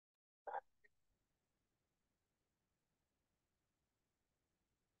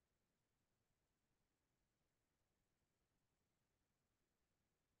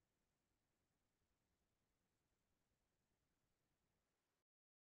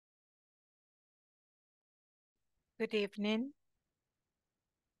Good evening.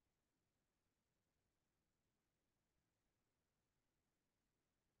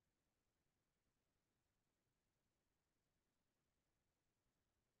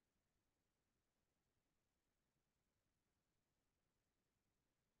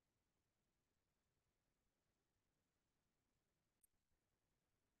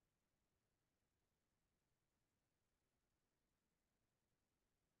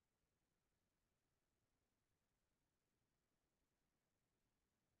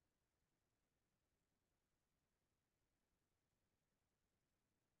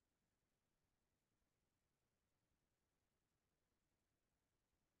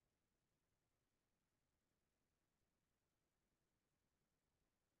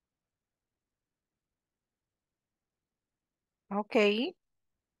 Okay.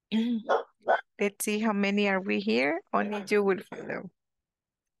 Let's see how many are we here. Only you, Wilfredo.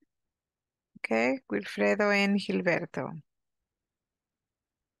 Okay, Wilfredo and Gilberto.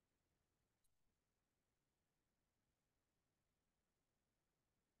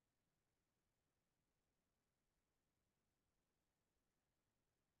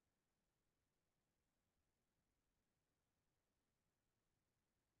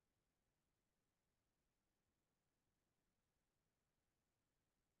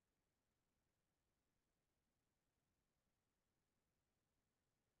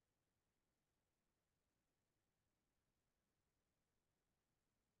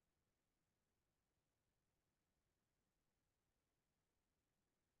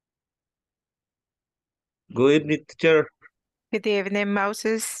 Good evening, teacher. Good evening,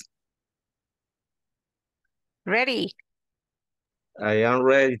 Moses. Ready? I am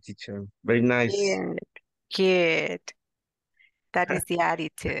ready, teacher. Very nice. Good. Good. That is the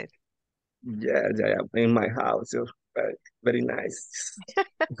attitude. Yeah, I'm in my house. So very nice.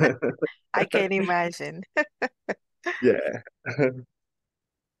 I can imagine. Yeah.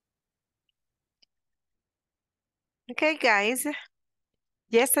 Okay, guys.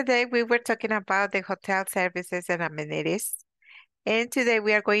 Yesterday we were talking about the hotel services and amenities. And today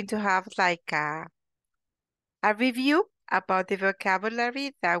we are going to have like a review about the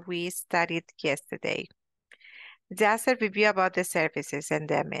vocabulary that we studied yesterday. Just a review about the services and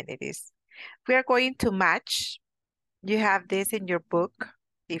the amenities. We are going to match. You have this in your book,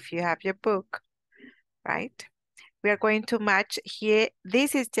 if you have your book, right? We are going to match here.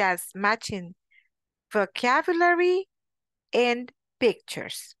 This is just matching vocabulary and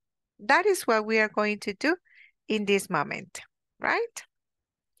pictures. That is what we are going to do in this moment, right?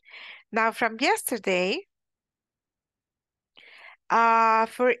 Now from yesterday,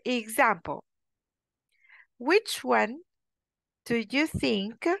 for example, which one do you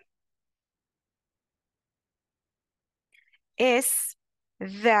think is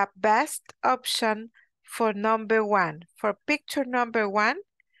the best option for number one? For picture number one,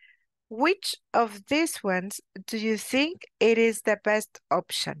 which of these ones do you think it is the best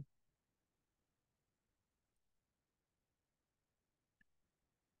option?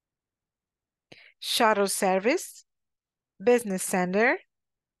 Shuttle service, business center,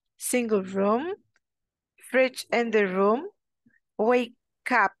 single room, fridge in the room, wake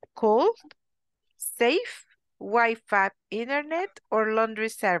up cold, safe, Wi-Fi internet, or laundry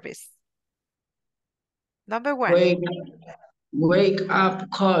service? Number one. Wake up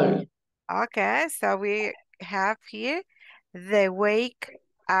call. Okay, so we have here the wake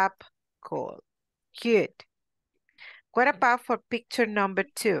up call. Good. What about for picture number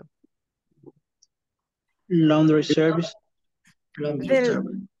two? Laundry service.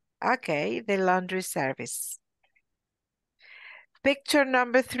 Okay, the laundry service. Picture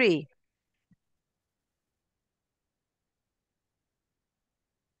number three.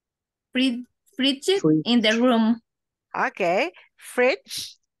 Fridge in the room. Okay,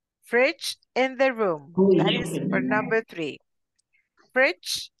 fridge in the room. That is for number three.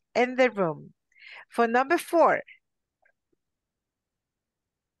 Fridge in the room. For number four.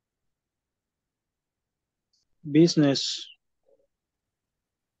 Business.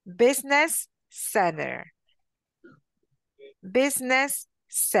 Business center. Business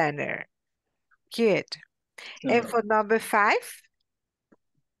center. Good. And for number five?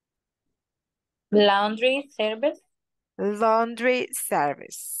 Laundry service. Laundry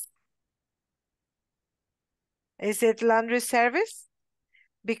service. Is it laundry service?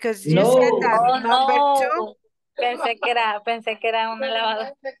 Because you said that number two. Pensé que era una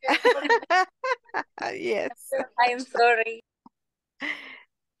lavadora. Yes. I'm sorry.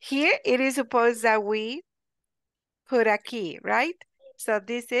 Here it is supposed that we put a key, right? So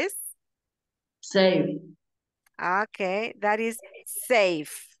this is? Safe. Okay, that is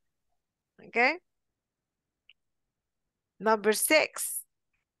safe. Okay. Number 6.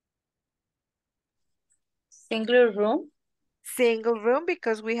 Single room. Single room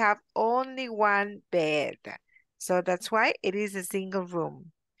because we have only one bed. So that's why it is a single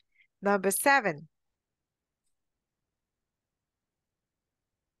room. Number 7.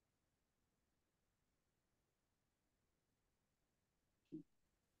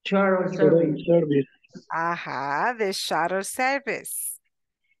 Shuttle Service. service. The shuttle service.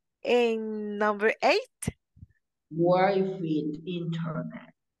 In number 8. Wi-Fi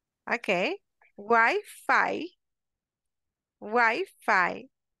internet. Okay. Wi-Fi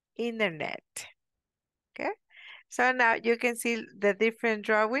internet. Okay. So now you can see the different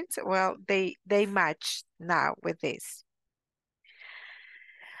drawings. Well, they match now with this.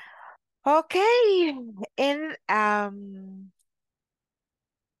 Okay. And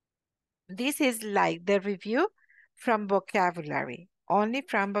this is like the review from vocabulary, only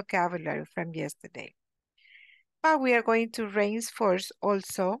from vocabulary from yesterday. But we are going to reinforce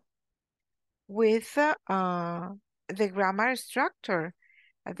also with the grammar structure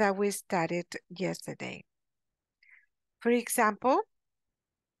that we studied yesterday. For example,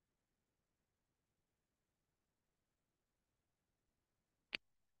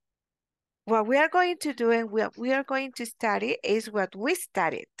 what we are going to do and what we are going to study is what we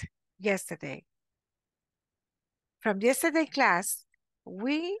studied yesterday. From yesterday class,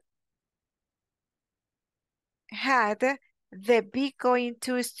 we had the be going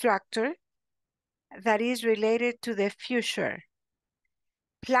to structure that is related to the future,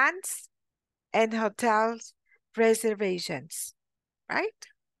 plans and hotels reservations, right?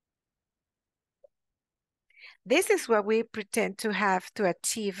 This is what we pretend to have to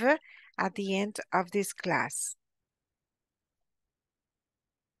achieve at the end of this class.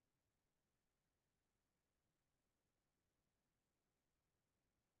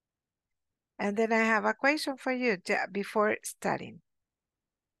 And then I have a question for you before starting.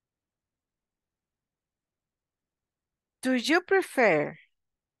 Do you prefer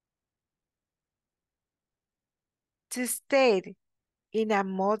to stay in a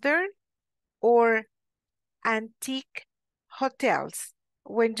modern or antique hotels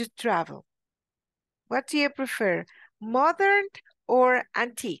when you travel? What do you prefer, modern or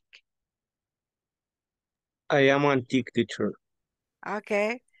antique? I am antique teacher.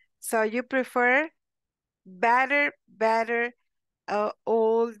 Okay, so you prefer better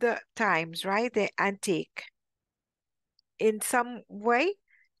old times, right? The antique. In some way,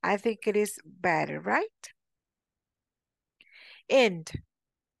 I think it is better, right? And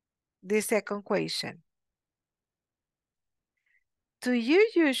the second question. Do you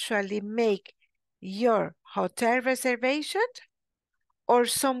usually make your hotel reservation or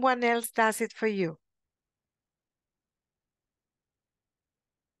someone else does it for you?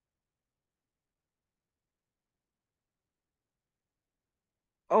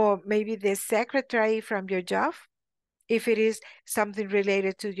 Or maybe the secretary from your job, if it is something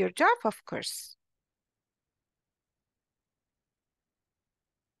related to your job, of course.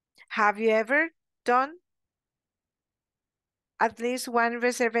 Have you ever done at least one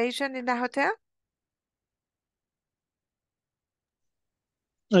reservation in the hotel?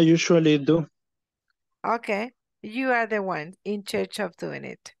 I usually do. Okay, you are the one in charge of doing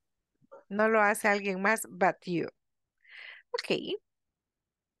it. No lo hace alguien más but you. Okay.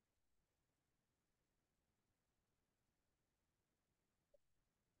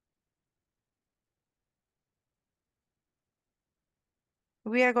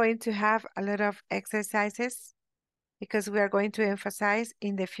 We are going to have a lot of exercises because we are going to emphasize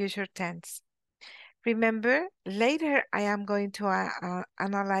in the future tense. Remember, later I am going to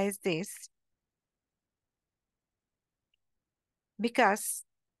analyze this because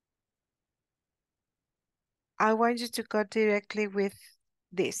I want you to go directly with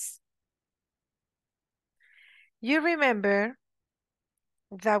this. You remember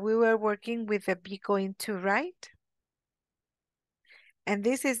that we were working with the be going to, right? And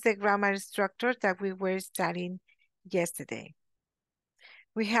this is the grammar structure that we were studying yesterday.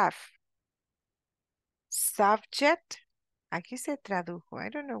 We have subject. Aquí se tradujo. I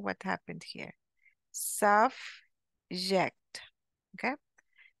don't know what happened here. Subject. Okay.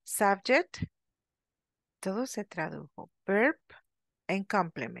 Subject. Todo se tradujo. Verb and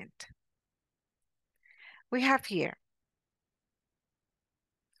complement. We have here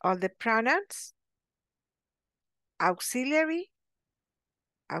all the pronouns, auxiliary,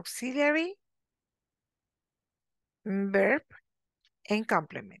 verb, and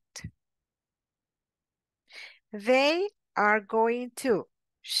complement. They are going to.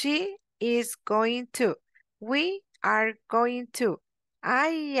 She is going to. We are going to. I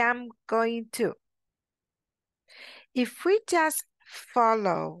am going to. If we just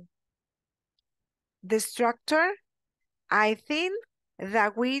follow the structure, I think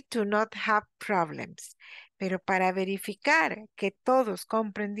that we do not have problems. Pero para verificar que todos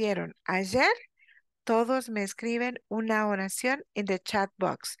comprendieron ayer, todos me escriben una oración en the chat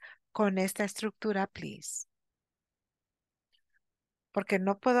box con esta estructura, please. Porque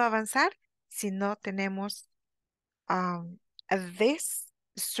no puedo avanzar si no tenemos this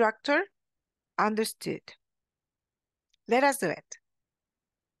structure understood. Let us do it.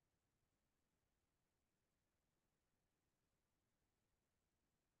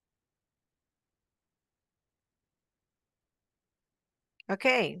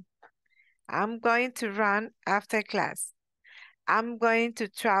 Okay. I'm going to run after class. I'm going to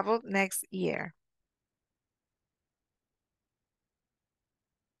travel next year.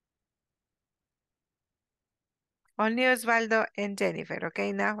 Only Osvaldo and Jennifer.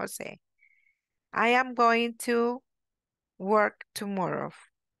 Okay, now Jose. I am going to work tomorrow.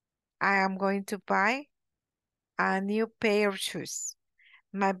 I am going to buy a new pair of shoes.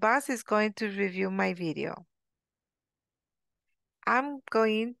 My boss is going to review my video. I'm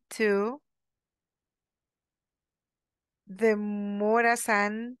going to the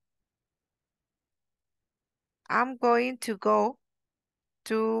Morazan. I'm going to go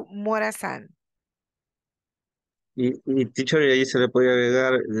to Morazan. Y teacher, y ahí se le podía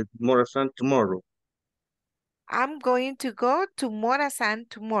agregar more than tomorrow. I'm going to go to Morazan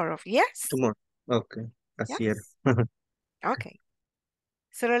tomorrow. Yes? Tomorrow. Ok, así era. Yes. Okay.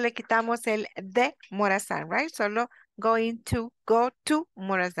 Solo le quitamos el de Morazan, right? Solo going to go to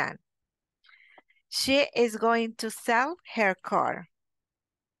Morazan. She is going to sell her car.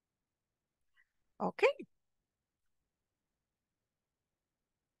 Okay.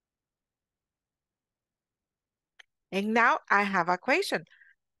 And now I have a question.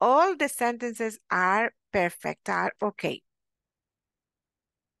 All the sentences are perfect, are okay.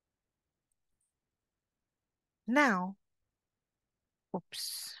 Now,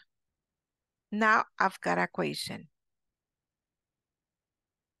 oops. Now I've got a question.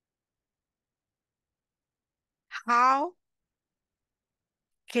 How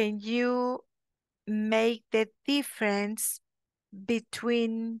can you make the difference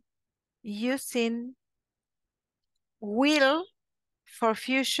between using will for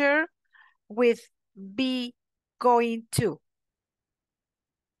future with be going to?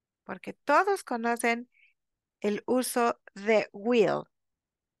 Porque todos conocen el uso de will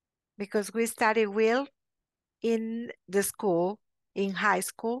because we study will in the school, in high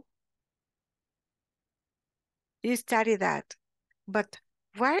school. You study that. But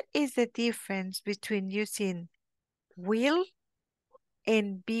what is the difference between using will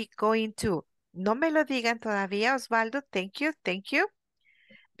and be going to? No me lo digan todavía, Osvaldo. Thank you, thank you.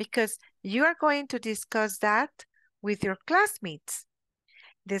 Because you are going to discuss that with your classmates.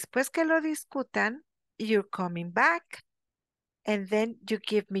 Después que lo discutan, you're coming back and then you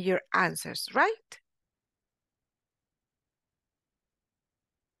give me your answers, right?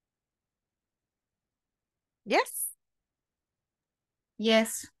 Yes?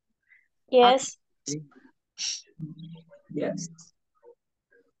 Yes. Yes. Yes.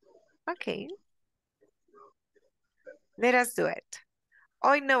 Okay. Let us do it.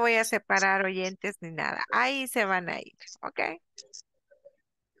 Hoy no voy a separar oyentes ni nada. Ahí se van a ir, okay?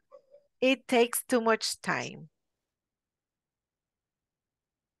 It takes too much time.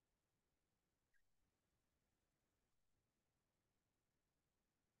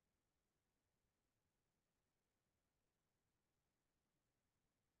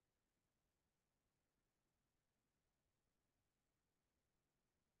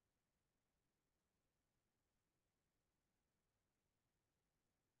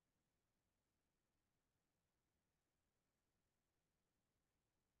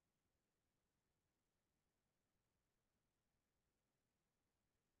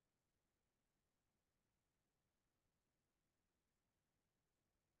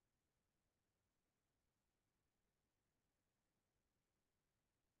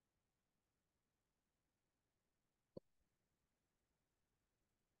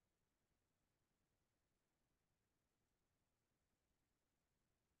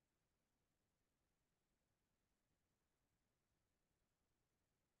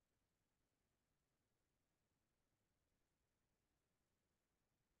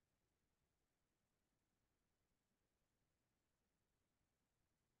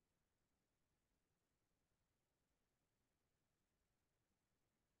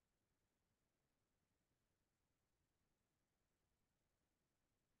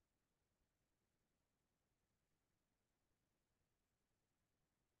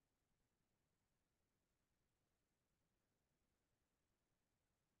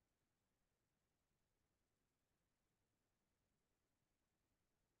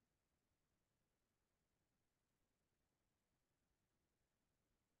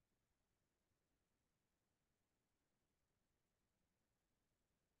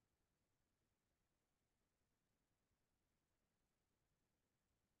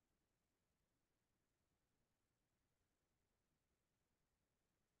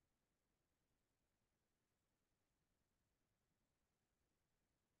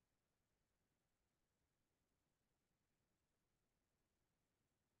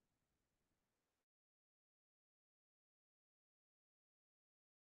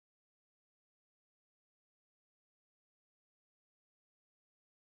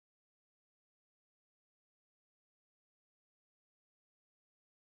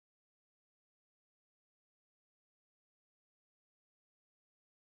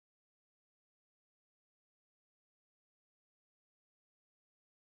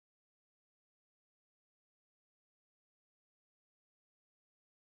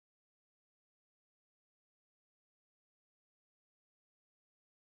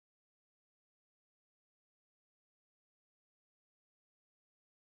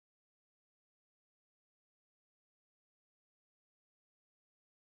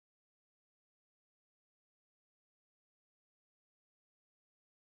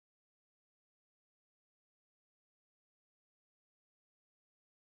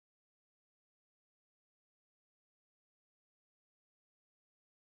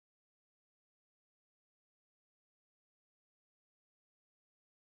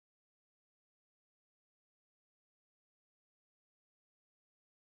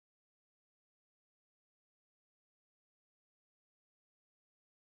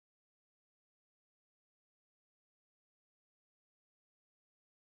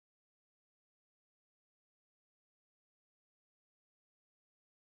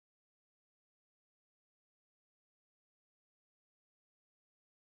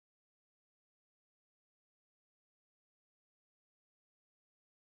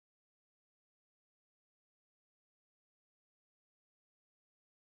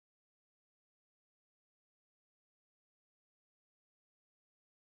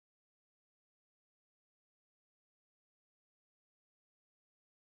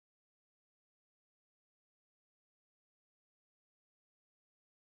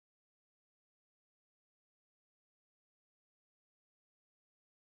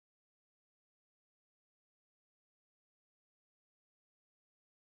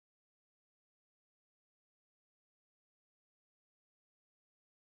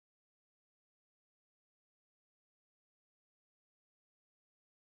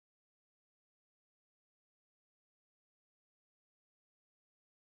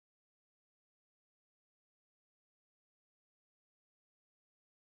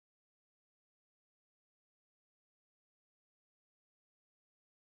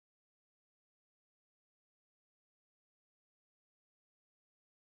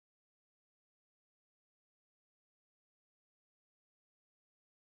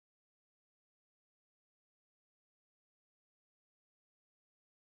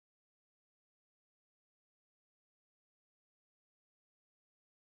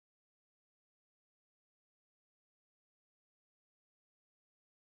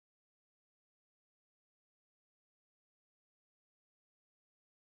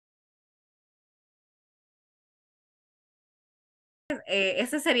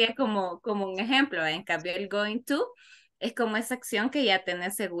 ese sería como un ejemplo. En cambio, el going to es como esa acción que ya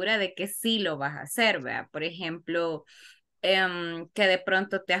tenés segura de que sí lo vas a hacer, ¿verdad? Por ejemplo, que de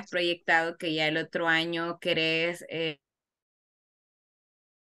pronto te has proyectado que ya el otro año querés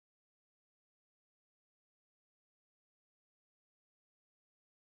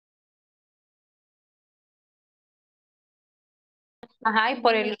ajá, y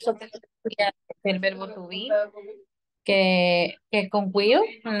por el uso que el verbo to be, que con will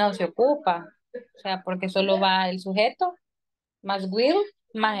no se ocupa. O sea, porque solo va el sujeto, más will,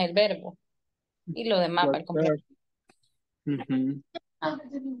 más el verbo. Y lo demás va Yes, el sir. complemento. Mhm.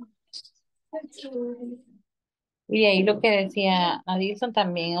 Y ahí lo que decía Addison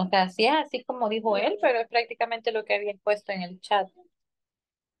también, o sea, sí es así como dijo él, pero es prácticamente lo que había puesto en el chat.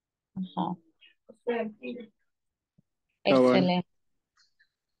 Ajá. Cabal. Excelente.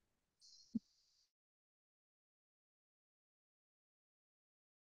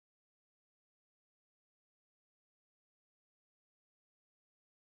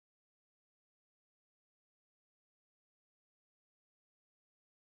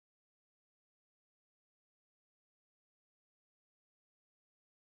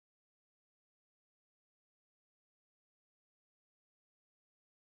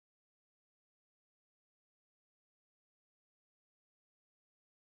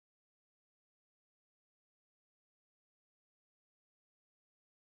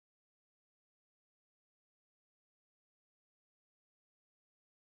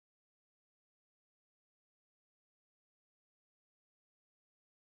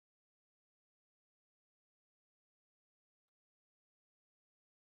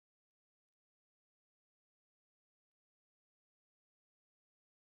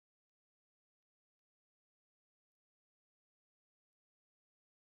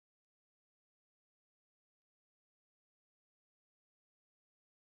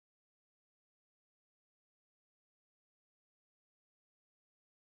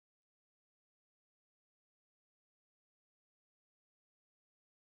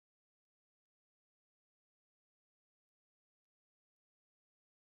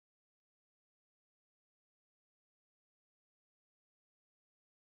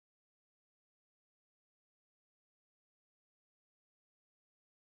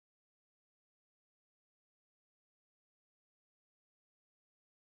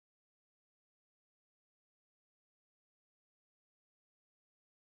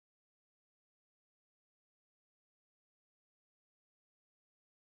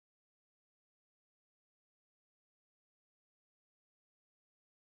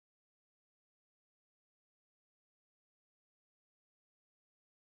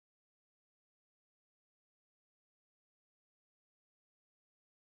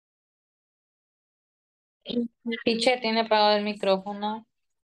 Piche tiene apagado el micrófono.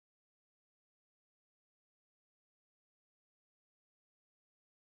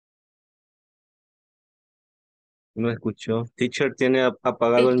 No escuchó. Teacher tiene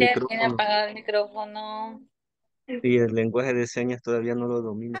apagado el Piche tiene micrófono apagado el micrófono. y el lenguaje de señas todavía no lo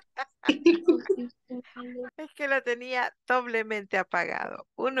domina. Es que lo tenía doblemente apagado.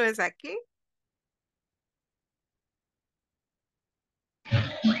 Uno es aquí.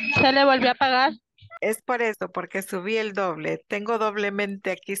 Se le volvió a pagar. Es por eso, porque subí el doble. Tengo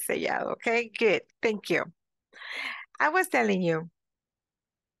doblemente aquí sellado. Okay, good. Thank you. I was telling you,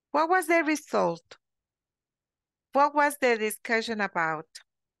 what was the result? What was the discussion about?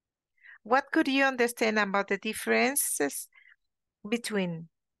 What could you understand about the differences between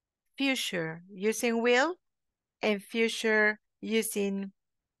future using will and future using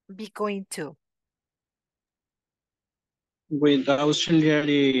be going to? With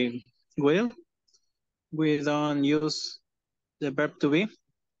auxiliary will, we don't use the verb to be,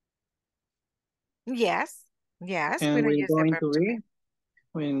 Yes, yes, we and don't we're use the going verb to to be be.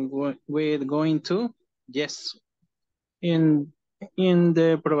 when we're going to, yes. In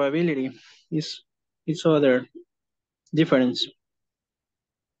the probability is other difference.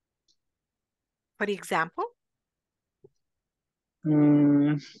 For example,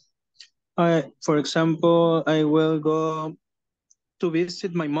 Mm, for example, I will go to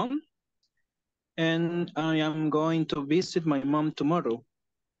visit my mom, and I am going to visit my mom tomorrow.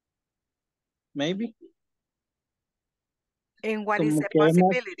 Maybe. and what is Como a que es más,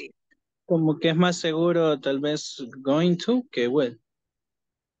 possibility? como que es más seguro tal vez going to que will.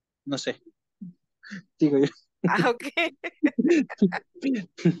 No sé, digo yo. Okay,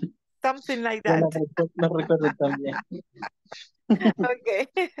 something like Yo that. no recuerdo también. Okay.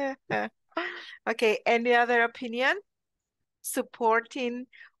 Okay, any other opinion? Supporting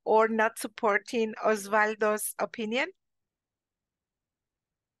or not supporting Osvaldo's opinion?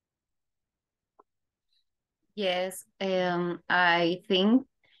 Yes, I think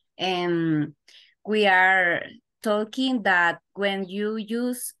we are talking that when you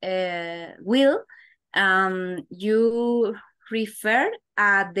use will, you refer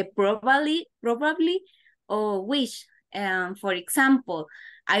at the probably or wish. For example,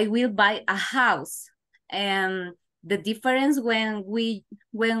 I will buy a house. The difference when we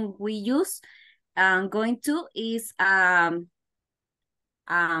use going to is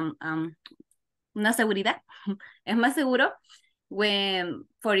una seguridad. Es más seguro when,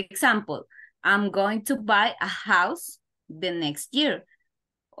 for example, I'm going to buy a house the next year.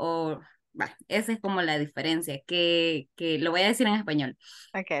 O, esa es como la diferencia, que lo voy a decir en español.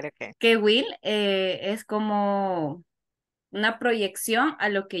 Okay, okay. Que will es como una proyección a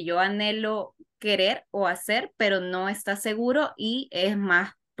lo que yo anhelo querer o hacer, pero no está seguro y es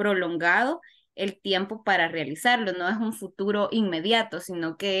más prolongado el tiempo para realizarlo. No es un futuro inmediato,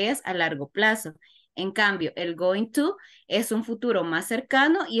 sino que es a largo plazo. En cambio, el going to es un futuro más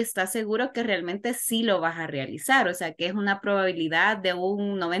cercano y está seguro que realmente sí lo vas a realizar. O sea, que es una probabilidad de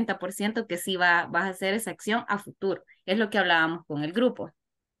un 90% que sí vas a hacer esa acción a futuro. Es lo que hablábamos con el grupo.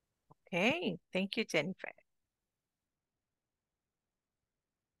 Okay, thank you, Jennifer.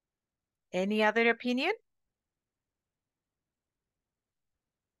 Any other opinion?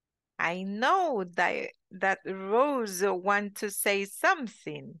 I know that Rose want to say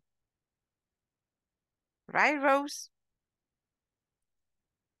something. Right, Rose?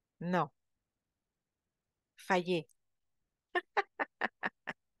 No. Fallé.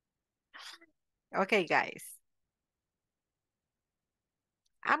 Okay, guys.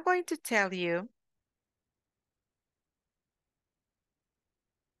 I'm going to tell you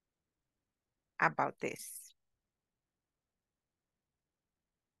about this.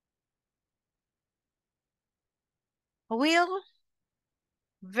 Will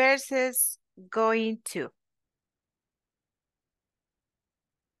versus going to.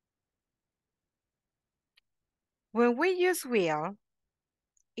 When we use will,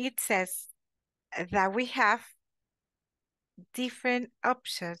 it says that we have different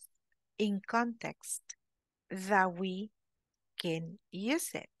options in context that we can use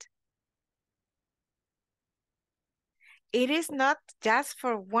it. It is not just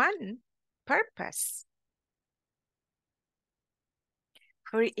for one purpose.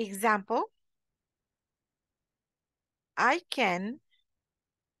 For example, I can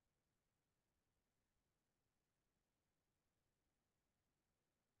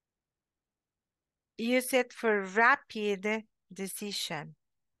use it for rapid decision,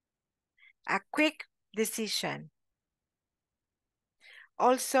 a quick decision.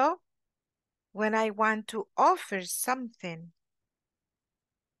 Also, when I want to offer something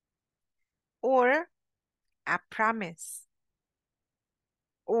or a promise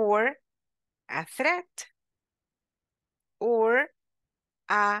or a threat or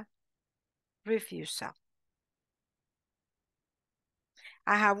a refusal.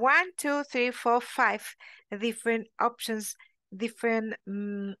 I have 1, 2, 3, 4, 5 different options, different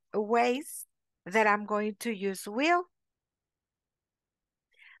ways that I'm going to use will.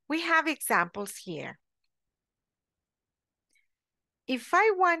 We have examples here. If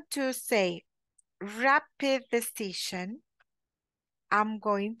I want to say rapid decision, I'm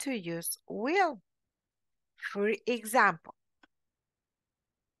going to use will. For example,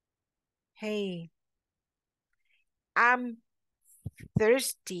 hey, I'm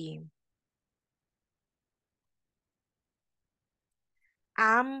thirsty.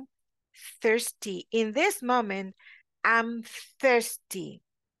 I'm thirsty. In this moment, I'm thirsty.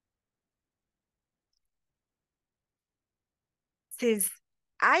 Since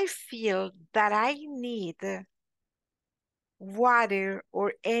I feel that I need water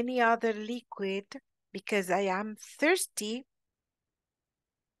or any other liquid because I am thirsty,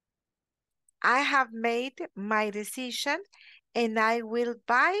 I have made my decision and I will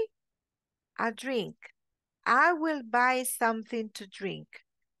buy a drink. I will buy something to drink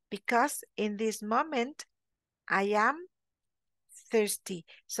because in this moment I am thirsty.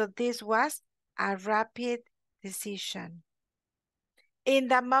 So this was a rapid decision. In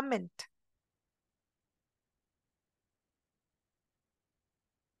the moment.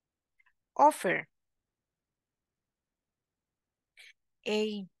 Offer.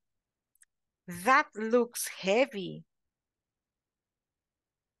 That looks heavy.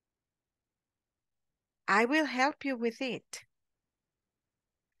 I will help you with it.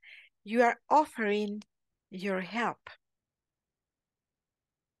 You are offering your help.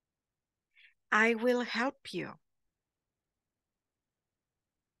 I will help you.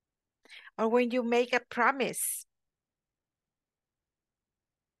 Or when you make a promise.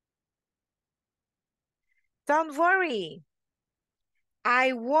 Don't worry.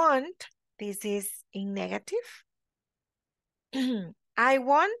 I won't, this is in negative. I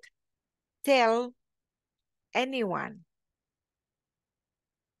won't tell anyone.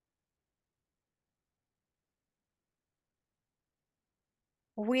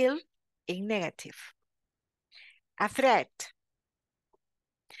 Will in negative. A threat.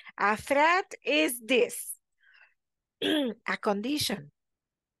 A threat is this. A condition.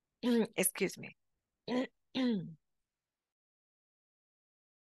 Excuse me.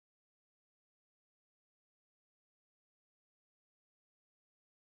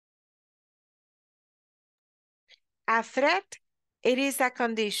 A threat, it is a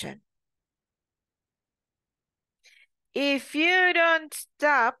condition. If you don't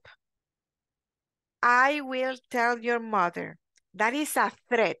stop, I will tell your mother. That is a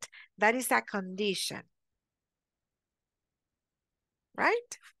threat. That is a condition.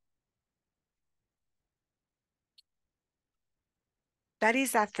 Right? That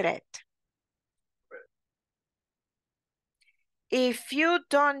is a threat. If you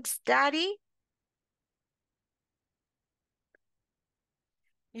don't study,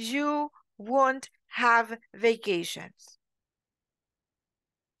 you won't have vacations.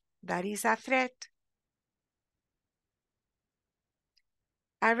 That is a threat.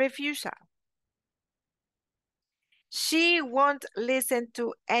 A refusal. She won't listen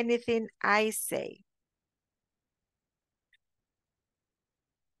to anything I say.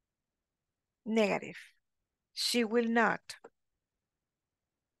 Negative. She will not.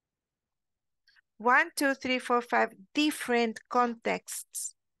 1, 2, 3, 4, 5 different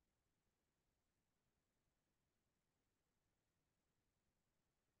contexts.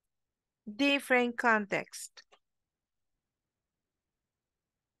 Different context.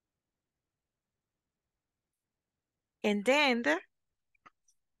 And then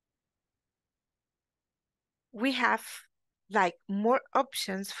we have like more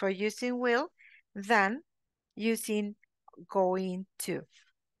options for using will than using going to.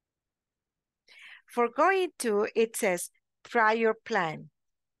 For going to, it says prior plan.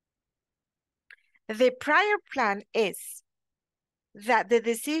 The prior plan is that the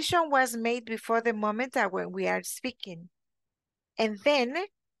decision was made before the moment that when we are speaking. And then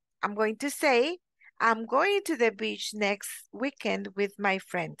I'm going to say, I'm going to the beach next weekend with my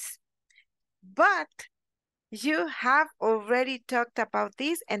friends. But you have already talked about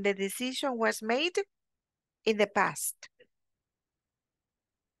this and the decision was made in the past.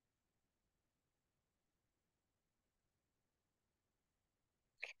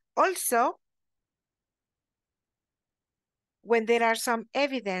 Also, when there are some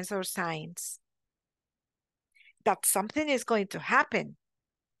evidence or signs that something is going to happen,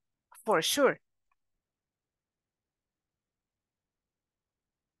 for sure.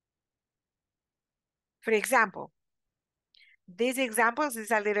 For example, these examples is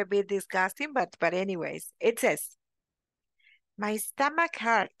a little bit disgusting, but anyways, it says, my stomach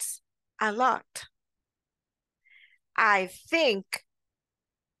hurts a lot. I think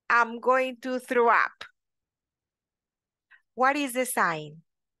I'm going to throw up. What is the sign?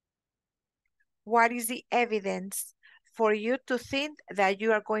 What is the evidence for you to think that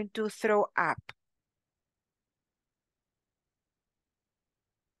you are going to throw up?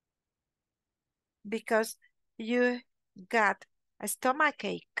 Because you got a stomach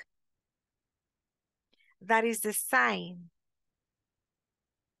ache. That is the sign.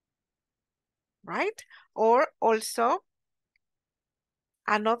 Right? Or also,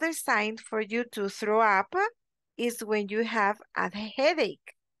 another sign for you to throw up is when you have a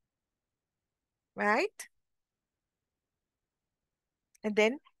headache. Right? And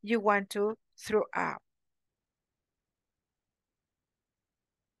then you want to throw up.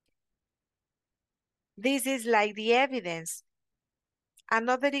 This is like the evidence.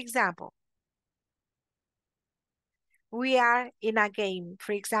 Another example. We are in a game,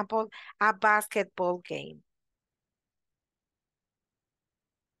 for example, a basketball game.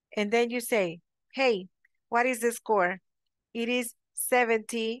 And then you say, hey, what is the score? It is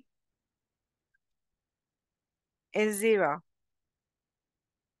 70-0.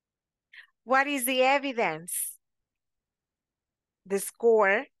 What is the evidence? The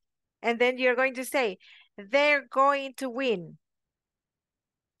score. And then you're going to say, they're going to win.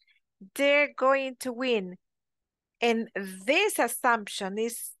 They're going to win. And this assumption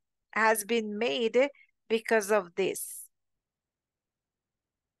has been made because of this.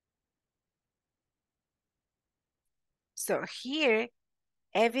 So here,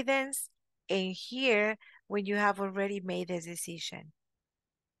 evidence, and here, when you have already made a decision.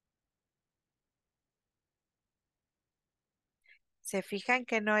 ¿Se fijan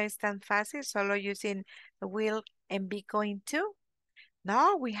que no es tan fácil solo using will and be going to?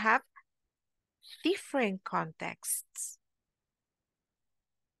 No, we have different contexts.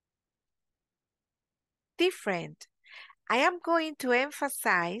 Different. I am going to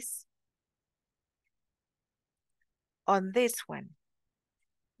emphasize on this one.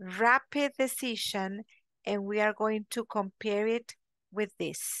 Rapid decision, and we are going to compare it with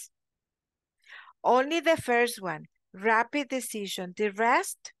this. Only the first one, rapid decision. The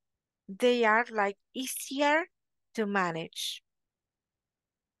rest, they are like easier to manage.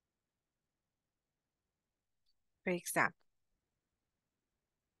 For example,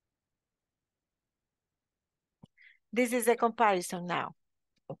 this is a comparison now.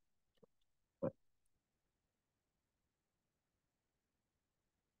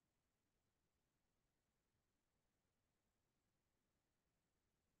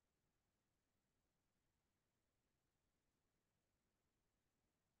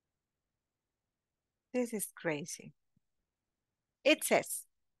 This is crazy. It says,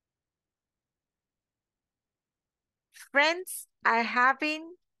 friends are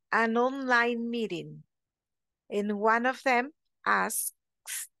having an online meeting, and one of them asks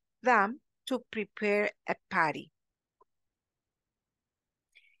them to prepare a party.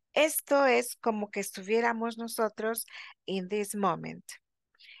 Esto es como que estuviéramos nosotros in this moment.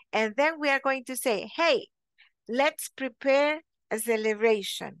 And then we are going to say, hey, let's prepare a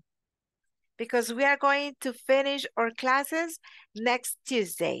celebration because we are going to finish our classes next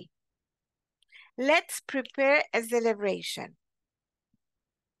Tuesday. Let's prepare a celebration.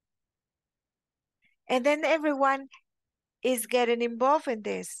 And then everyone is getting involved in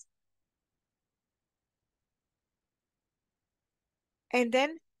this. And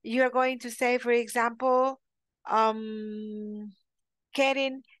then you're going to say, for example, Karen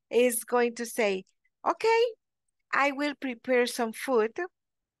is going to say, okay, I will prepare some food.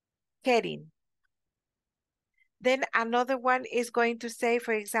 Karen. Then another one is going to say,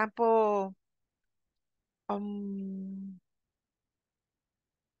 for example,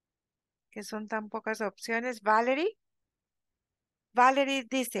 que son tan pocas opciones, Valerie. Valerie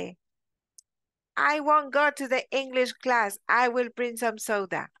dice, I won't go to the English class. I will bring some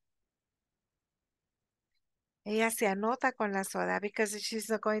soda. Ella se anota con la soda because she's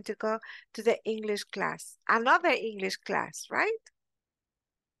not going to go to the English class. Another English class, right?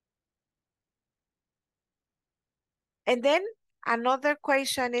 And then another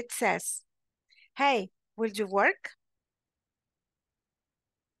question, it says, hey, will you work?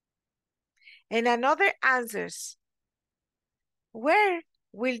 And another answers, where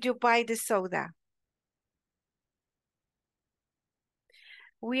will you buy the soda?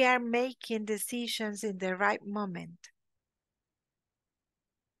 We are making decisions in the right moment.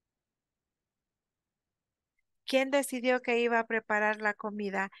 ¿Quién decidió que iba a preparar la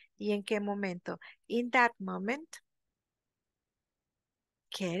comida y en qué momento? In that moment,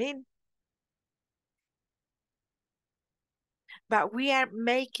 Karen. But we are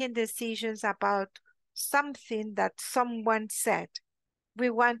making decisions about something that someone said. We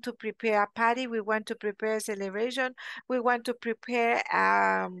want to prepare a party. We want to prepare a celebration. We want to prepare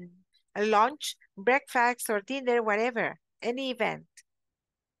a lunch, breakfast, or dinner, whatever, any event.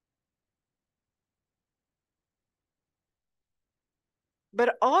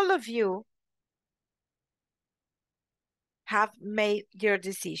 But all of you have made your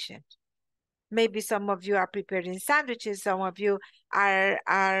decision. Maybe some of you are preparing sandwiches. Some of you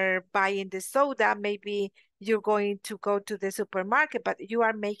are buying the soda. Maybe you're going to go to the supermarket, but you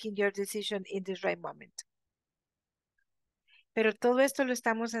are making your decision in this right moment. Pero todo esto lo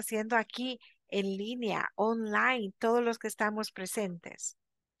estamos haciendo aquí en línea, online, todos los que estamos presentes.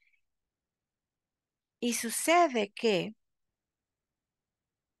 Y sucede que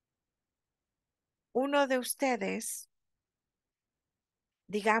uno de ustedes,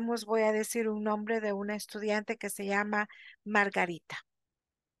 digamos, voy a decir un nombre de una estudiante que se llama Margarita.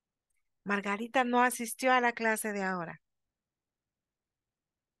 Margarita no asistió a la clase de ahora.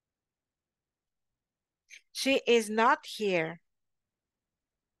 She is not here.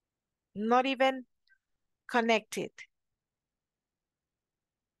 Not even connected.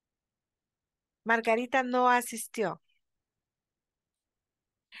 Margarita no asistió.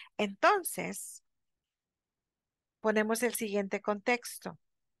 Entonces, ponemos el siguiente contexto.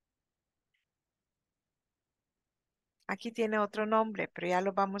 Aquí tiene otro nombre, pero ya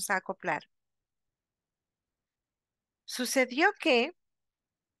lo vamos a acoplar. Sucedió que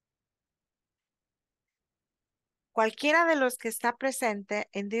cualquiera de los que está presente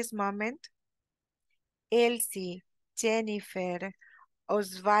en this moment, Elsie, Jennifer,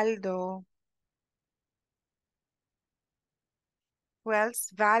 Osvaldo, Who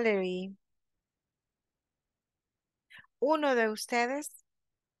else? Valerie. Uno de ustedes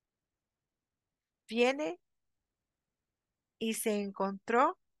viene y se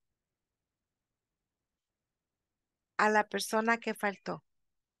encontró a la persona que faltó,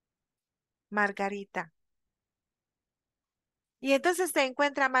 Margarita. Y entonces se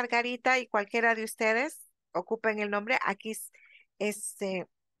encuentra Margarita y cualquiera de ustedes ocupen el nombre. Aquí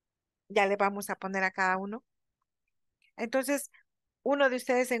ya le vamos a poner a cada uno. Entonces, uno de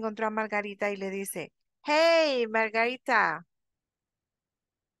ustedes encontró a Margarita y le dice, hey, Margarita,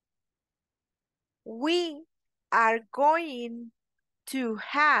 we are going to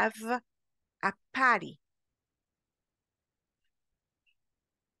have a party.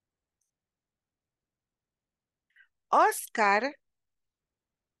 Oscar,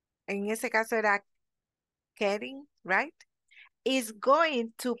 en ese caso era Kevin, right? Is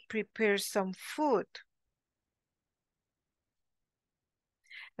going to prepare some food.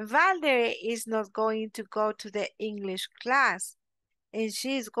 Valerie is not going to go to the English class and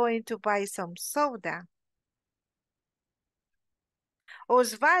she's going to buy some soda.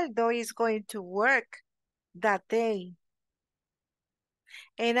 Osvaldo is going to work that day.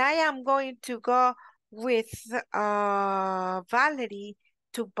 And I am going to go with Valerie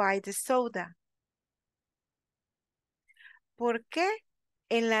to buy the soda. ¿Por qué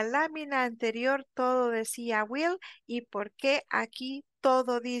en la lámina anterior todo decía will y por qué aquí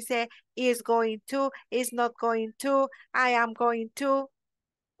todo dice is going to, is not going to, I am going to?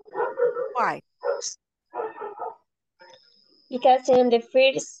 Why? Because in the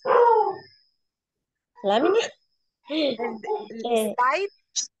first lámina, And eh, slide,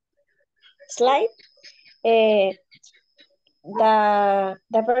 slide,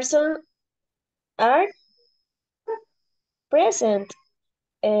 the person are present.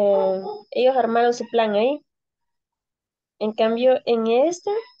 Ellos armaron su plan ahí. En cambio, en este,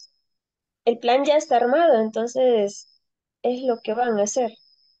 el plan ya está armado, entonces es lo que van a hacer.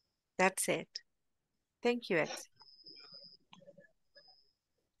 that's it. Thank you, Ed.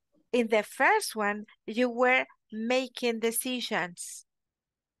 In the first one, you were making decisions.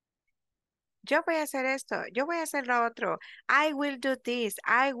 Yo voy a hacer esto, yo voy a hacer lo otro. I will do this,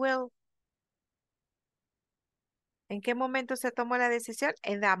 I will. ¿En qué momento se tomó la decisión?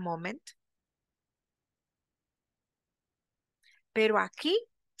 In that moment. Pero aquí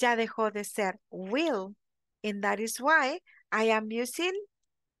ya dejó de ser will. And that is why I am using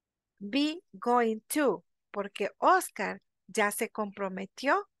be going to. Porque Oscar ya se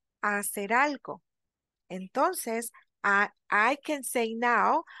comprometió a hacer algo. Entonces, I can say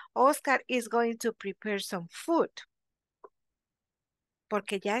now, Oscar is going to prepare some food.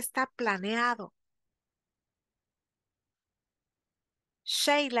 Porque ya está planeado.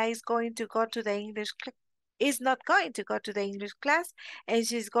 Sheila is going to go to the English class. Is not going to go to the English class and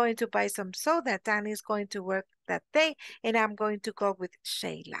she's going to buy some soda. Dan is going to work that day and I'm going to go with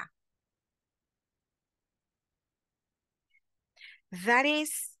Sheila. That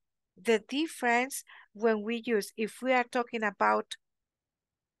is the difference when we use, if we are talking about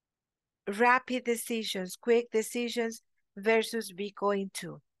rapid decisions, quick decisions versus be going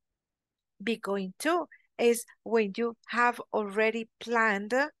to. Be going to is when you have already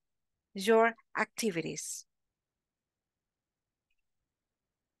planned your activities.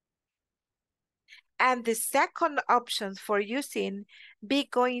 And the second option for using be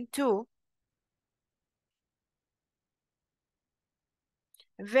going to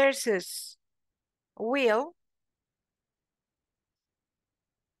versus will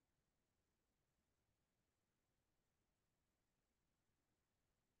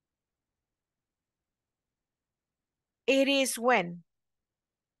it is when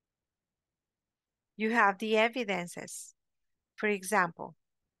you have the evidences. For example,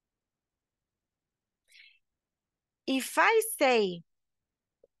 if I say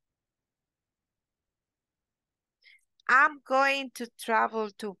I'm going to travel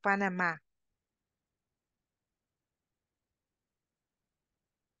to Panama,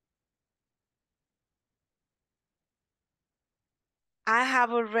 I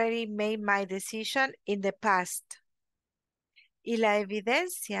have already made my decision in the past. Y la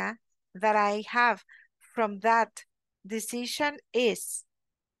evidencia that I have from that decision is,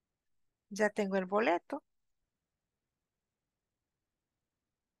 ya tengo el boleto.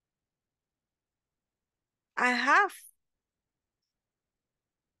 I have,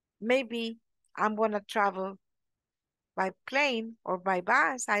 maybe I'm going to travel by plane or by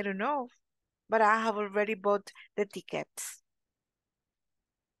bus, I don't know, but I have already bought the tickets.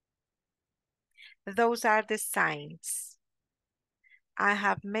 Those are the signs. I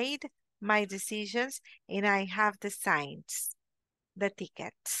have made my decisions and I have the signs. the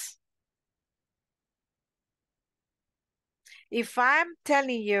tickets. If I'm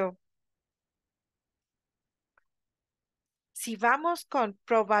telling you, si vamos con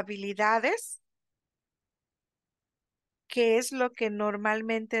probabilidades, que es lo que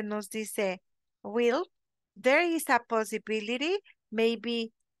normalmente nos dice will, there is a possibility,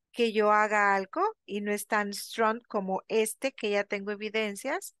 maybe que yo haga algo y no es tan strong como este que ya tengo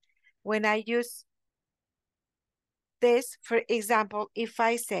evidencias. When I use this, for example, if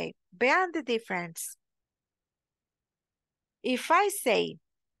I say, vean the difference. If I say,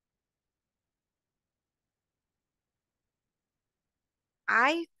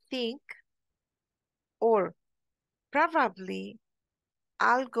 I think, or probably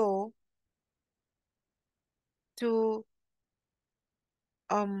I'll go to,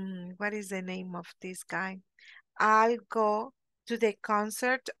 what is the name of this guy? I'll go to the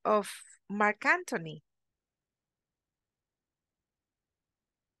concert of Mark Anthony.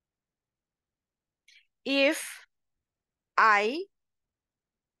 If I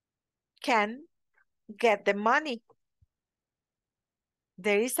can get the money,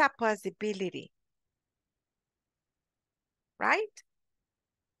 there is a possibility, right?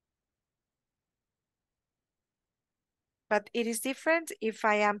 But it is different if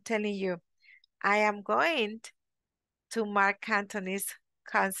I am telling you, I am going to Mark Anthony's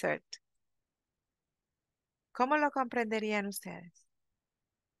concert. ¿Cómo lo comprenderían ustedes?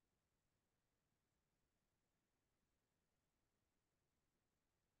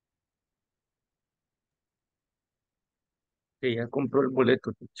 Que ya compró el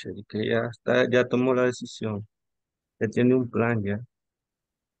boleto, teacher, y que ya está, ya tomó la decisión. Ya tiene un plan ya.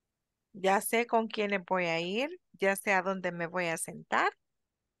 Ya sé con quiénes voy a ir, ya sé a dónde me voy a sentar,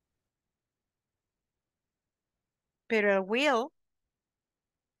 pero el will,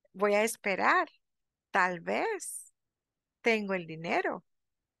 voy a esperar. Tal vez tengo el dinero,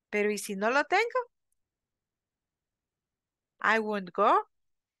 pero ¿y si no lo tengo? I won't go.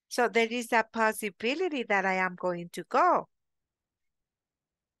 So there is a possibility that I am going to go.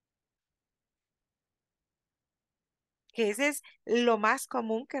 Que ese es lo más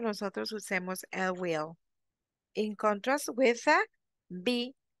común que nosotros usemos el will. In contrast with a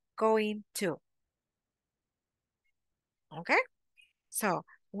be going to. Okay? So,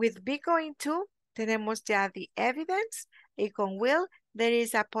 with be going to, tenemos ya the evidence. Y con will, there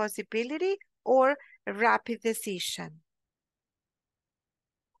is a possibility or rapid decision.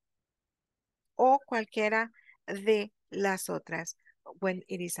 O cualquiera de las otras. When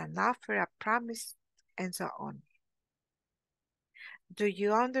it is an offer, a promise, and so on. Do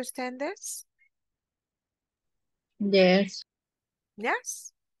you understand this? Yes.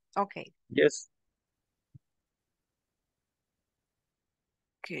 Yes? Okay, Yes.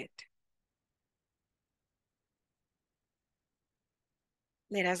 good.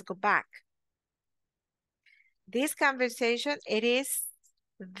 Let us go back. This conversation, it is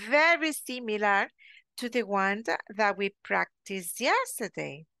very similar to the one that we practiced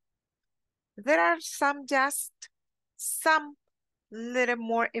yesterday. There are just some little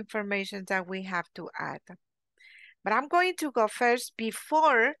more information that we have to add. But I'm going to go first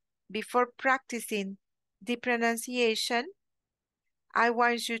before practicing the pronunciation. I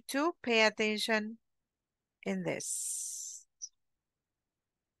want you to pay attention in this.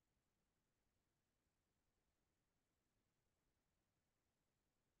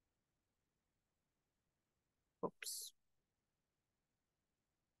 Oops.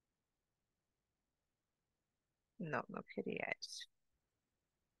 No, no quería eso.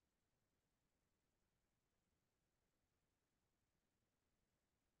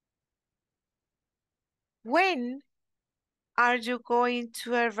 When are you going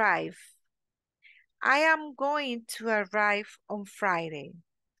to arrive? I am going to arrive on Friday.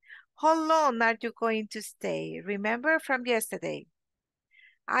 How long are you going to stay? Remember from yesterday.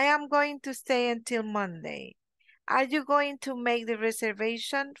 I am going to stay until Monday. Are you going to make the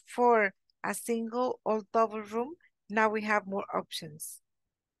reservation for a single or double room? Now we have more options.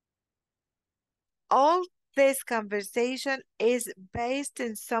 All this conversation is based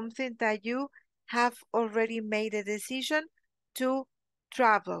on something that you have already made a decision to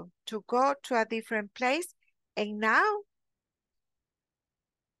travel, to go to a different place, and now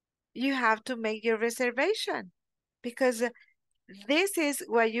you have to make your reservation because this is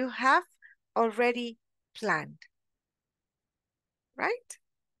what you have already planned, right?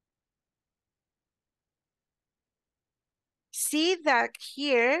 See that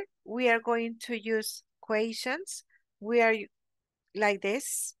here we are going to use questions. We are like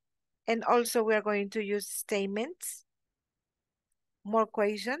this, and also we are going to use statements, more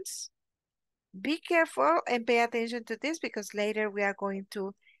questions. Be careful and pay attention to this because later we are going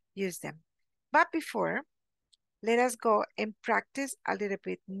to use them. But before, let us go and practice a little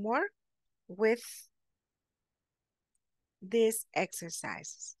bit more with these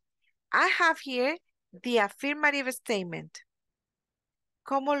exercises. I have here the affirmative statement.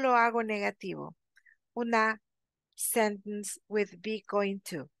 ¿Cómo lo hago negativo? Una sentence with be going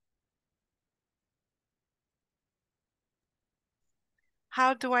to.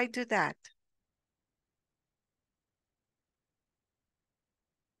 How do I do that?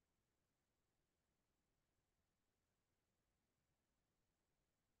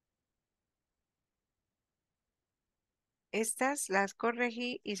 Estas las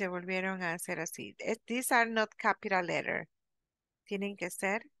corregí y se volvieron a hacer así. These are not capital letter. Tienen que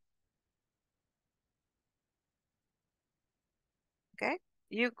ser. Okay?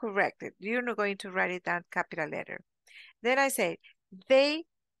 You correct it. You're not going to write it down capital letter. Then I say, they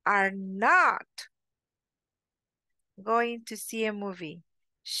are not going to see a movie.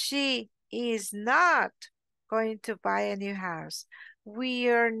 She is not going to buy a new house. We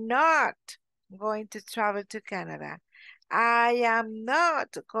are not going to travel to Canada. I am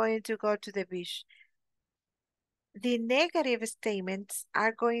not going to go to the beach. The negative statements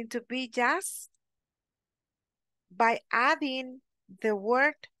are going to be just by adding the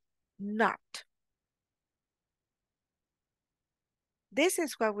word not. This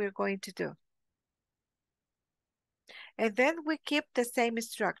is what we're going to do. And then we keep the same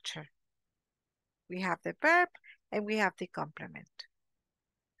structure. We have the verb and we have the complement.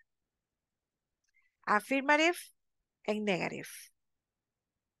 Affirmative and negative.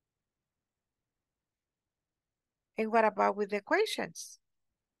 And what about with the equations?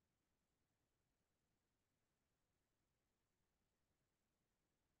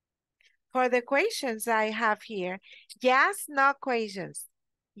 For the equations I have here, yes, no equations.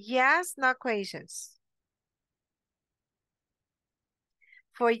 Yes, no equations.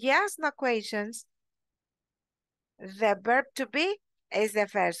 For yes, no equations, the verb to be is the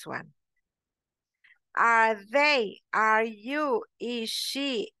first one. Are they, are you, is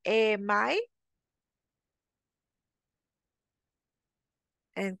she, am I?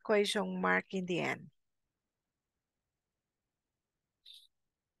 And question mark in the end.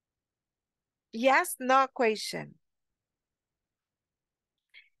 Yes, no question.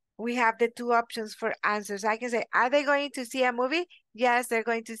 We have the two options for answers. I can say, are they going to see a movie? Yes, they're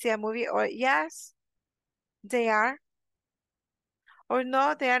going to see a movie. Or yes, they are. Or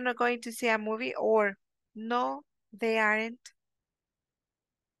no, they are not going to see a movie. Or no, they aren't.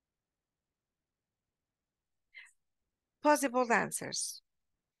 Possible answers.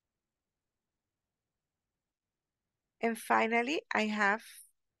 And finally, I have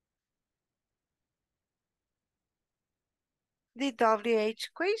the WH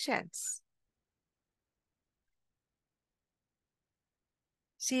equations.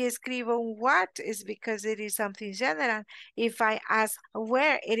 Si escribo un what is because it is something general. If I ask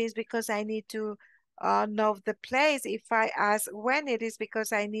where, it is because I need to know the place. If I ask when, it is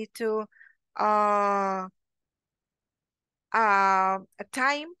because I need to a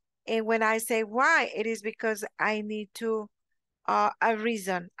time. And when I say why, it is because I need to a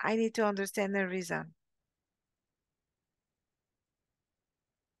reason. I need to understand the reason.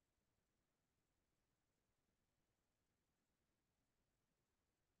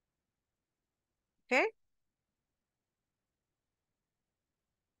 Okay.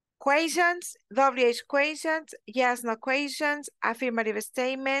 Equations, WH equations, yes, no equations, affirmative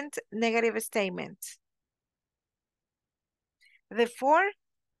statement, negative statement. The four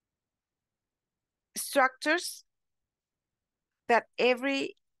structures that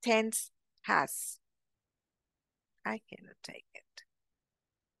every tense has. I cannot take it.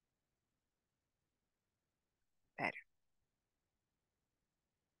 Better.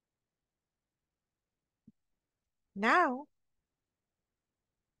 Now,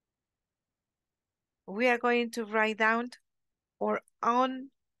 we are going to write down our own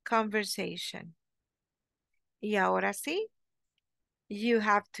conversation. Y ahora sí, you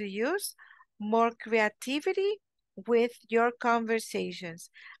have to use more creativity with your conversations.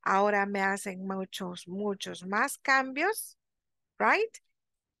 Ahora me hacen muchos más cambios, right?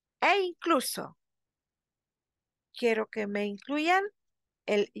 E incluso quiero que me incluyan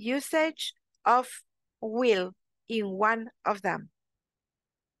el usage of will in one of them.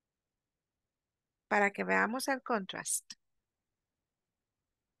 Para que veamos el contrast.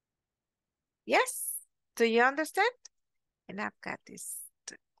 Yes? Do you understand? And I've got this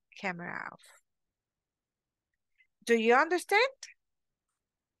camera off. Do you understand?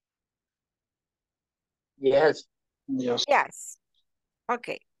 Yes. Yes. Yes.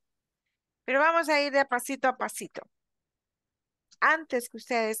 Okay. Pero vamos a ir de pasito a pasito. Antes que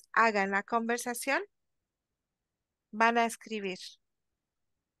ustedes hagan la conversación, van a escribir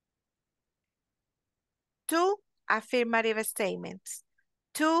two affirmative statements,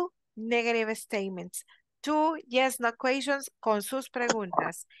 two negative statements, two yes no questions con sus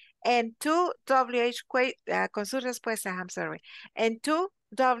preguntas, and two con sus respuestas, I'm sorry, and two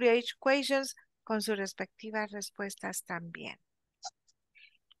WH questions con sus respectivas respuestas también.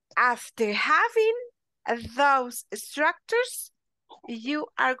 After having those structures, you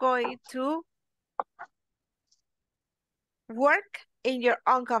are going to work in your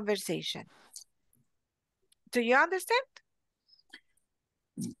own conversation. Do you understand?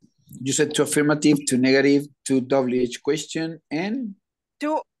 You said to affirmative, to negative, to WH question, and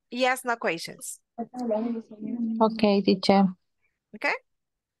Two yes no questions. Okay, teacher. Okay?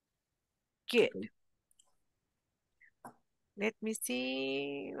 Good. Let me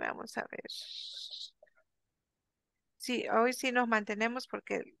see. Vamos a ver. Sí, hoy sí nos mantenemos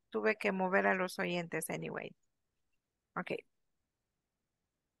porque tuve que mover a los oyentes anyway. Ok.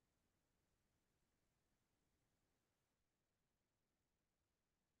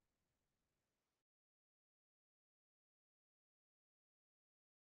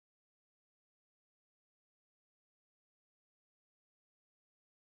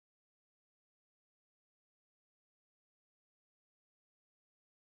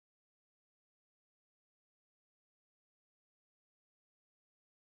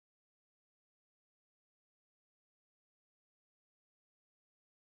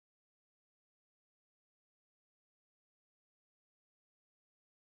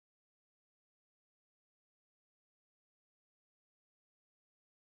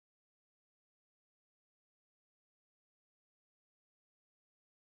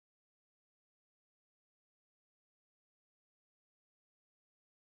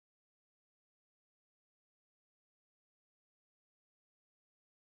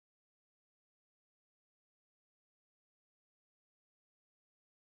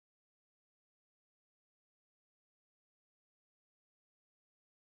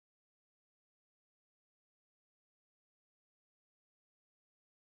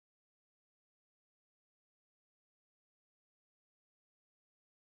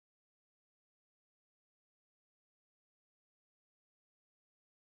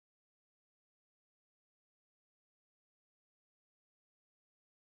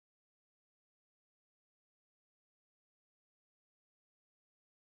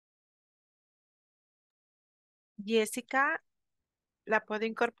 Jessica, ¿la puedo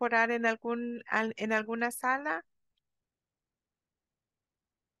incorporar en en alguna sala?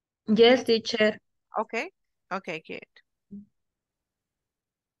 Yes, teacher. Ok. Ok, good.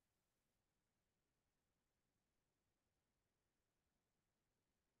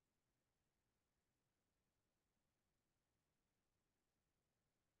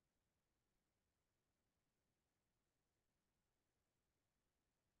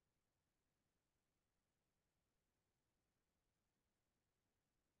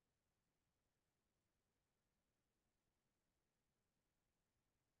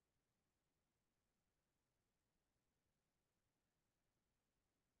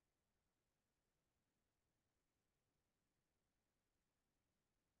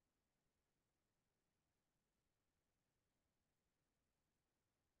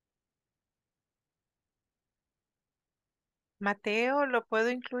 Mateo, ¿lo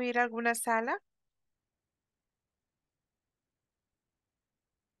puedo incluir en alguna sala?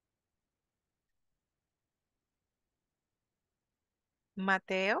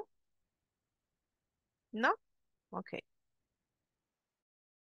 Mateo, ¿no? Ok.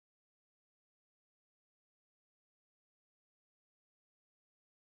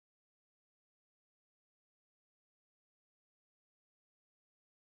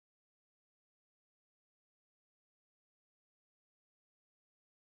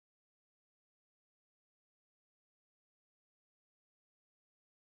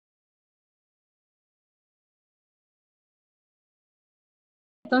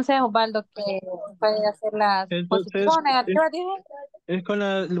 Entonces, Osvaldo, que puede hacer las Entonces, positivas o negativas, dije. es con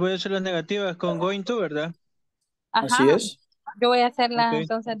voy a hacer las negativas con going to, ¿verdad? así Ajá. es. Yo voy a hacer las Ok.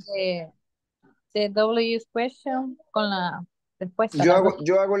 entonces de W question con la respuesta, las dos.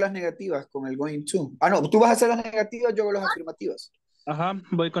 Yo hago las negativas con el going to. Ah, no, tú vas a hacer las negativas, yo hago las afirmativas. Ajá,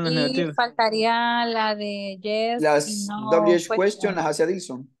 voy con las Y negativas. faltaría la de yes y Las no WH question question. las hace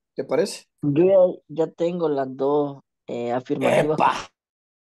Adilson, ¿te parece? Yo ya tengo las dos afirmativas. ¡Epa!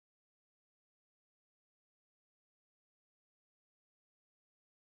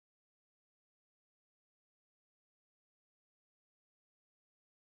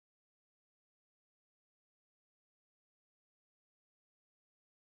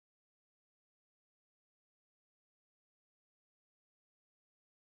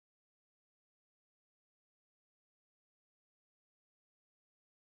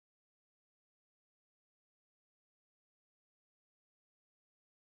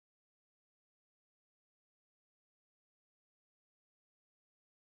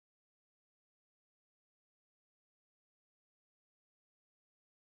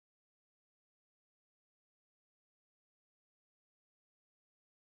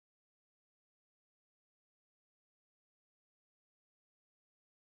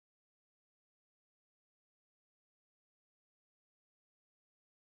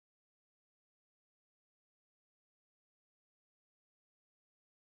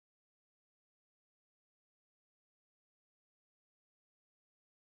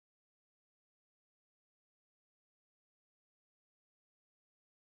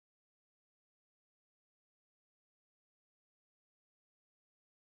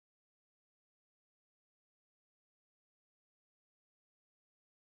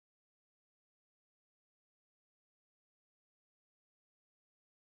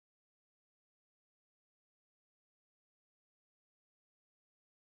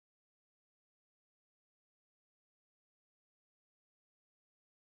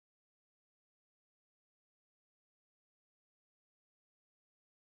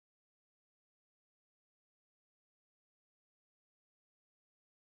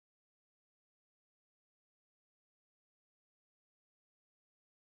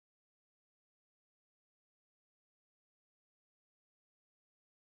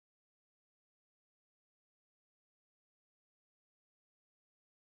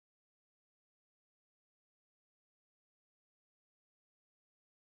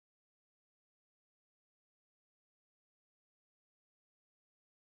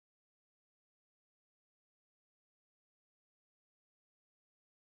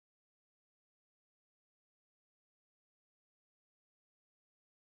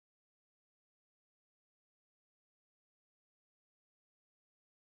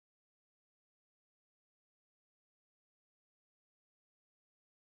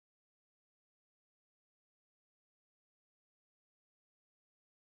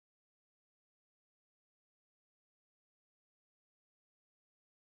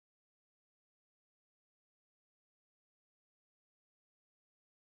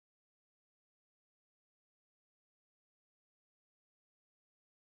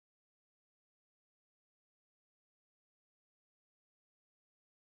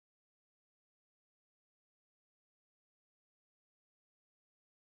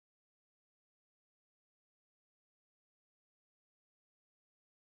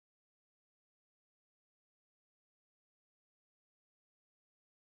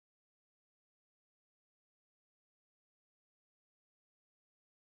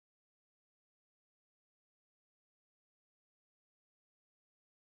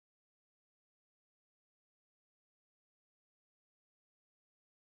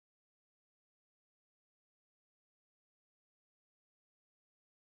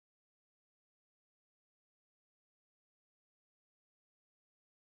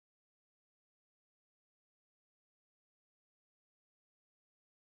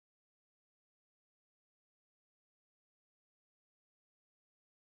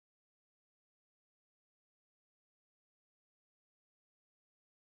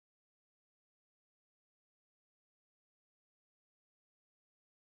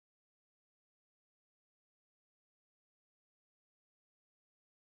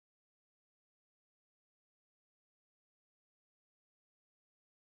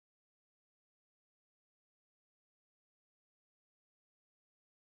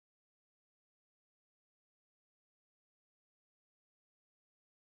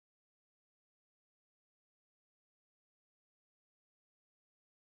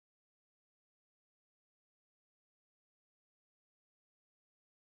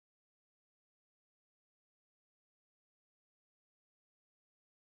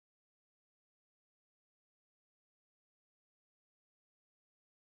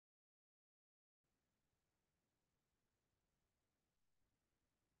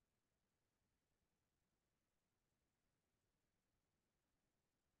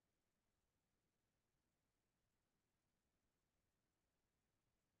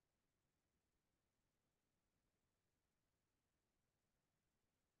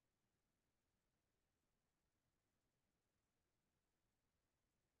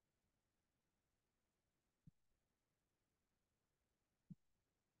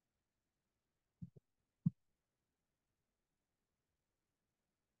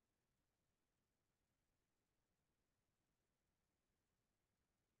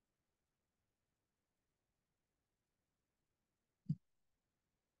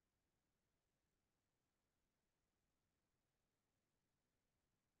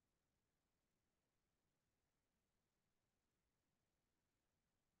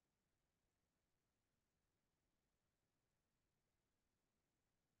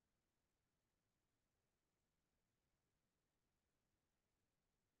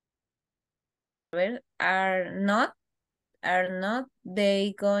 ver, are not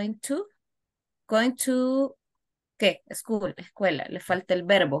they going to, ¿qué? School, escuela, le falta el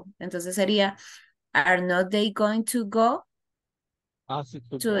verbo. Entonces sería, are not they going to go Sí,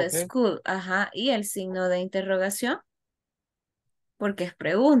 to ok. school? Ajá, y el signo de interrogación, porque es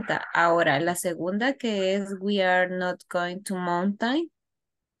pregunta. Ahora, la segunda que es, we are not going to mountain,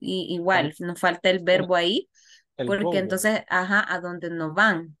 y Ah, igual, nos falta el El, verbo ahí, el porque go, ¿verdad? entonces, ajá, ¿a dónde no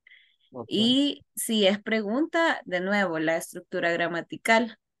van? Ok. Y si es pregunta, de nuevo, la estructura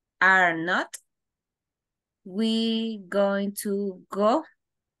gramatical. Are not we going to go?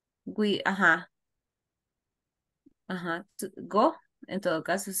 Ajá, go. En todo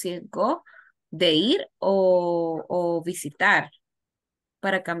caso, si es go, de ir o visitar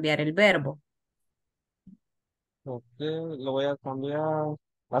para cambiar el verbo. Ok, lo voy a cambiar.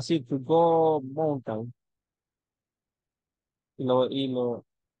 Así, to go mountain. Lo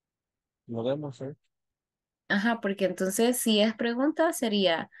vemos, ¿eh? Ajá, porque entonces si es pregunta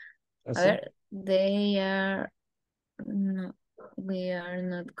sería, a Así. ver, they are, no, we are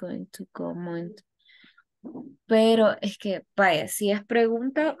not going to go mountain. Pero es que, vaya, si es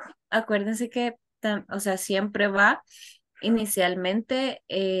pregunta, acuérdense que, o sea, siempre va inicialmente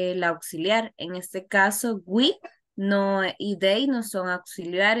la auxiliar. En este caso, we no, y they no son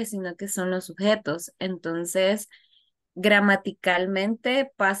auxiliares, sino que son los sujetos. Entonces,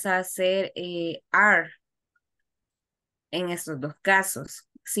 gramaticalmente pasa a ser are en estos dos casos.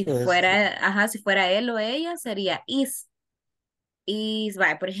 Si Es, fuera, ajá, si fuera él o ella, sería is. Is,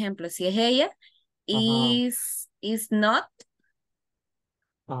 vaya, por ejemplo, si es ella, ajá, is not.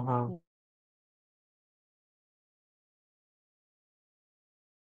 ajá.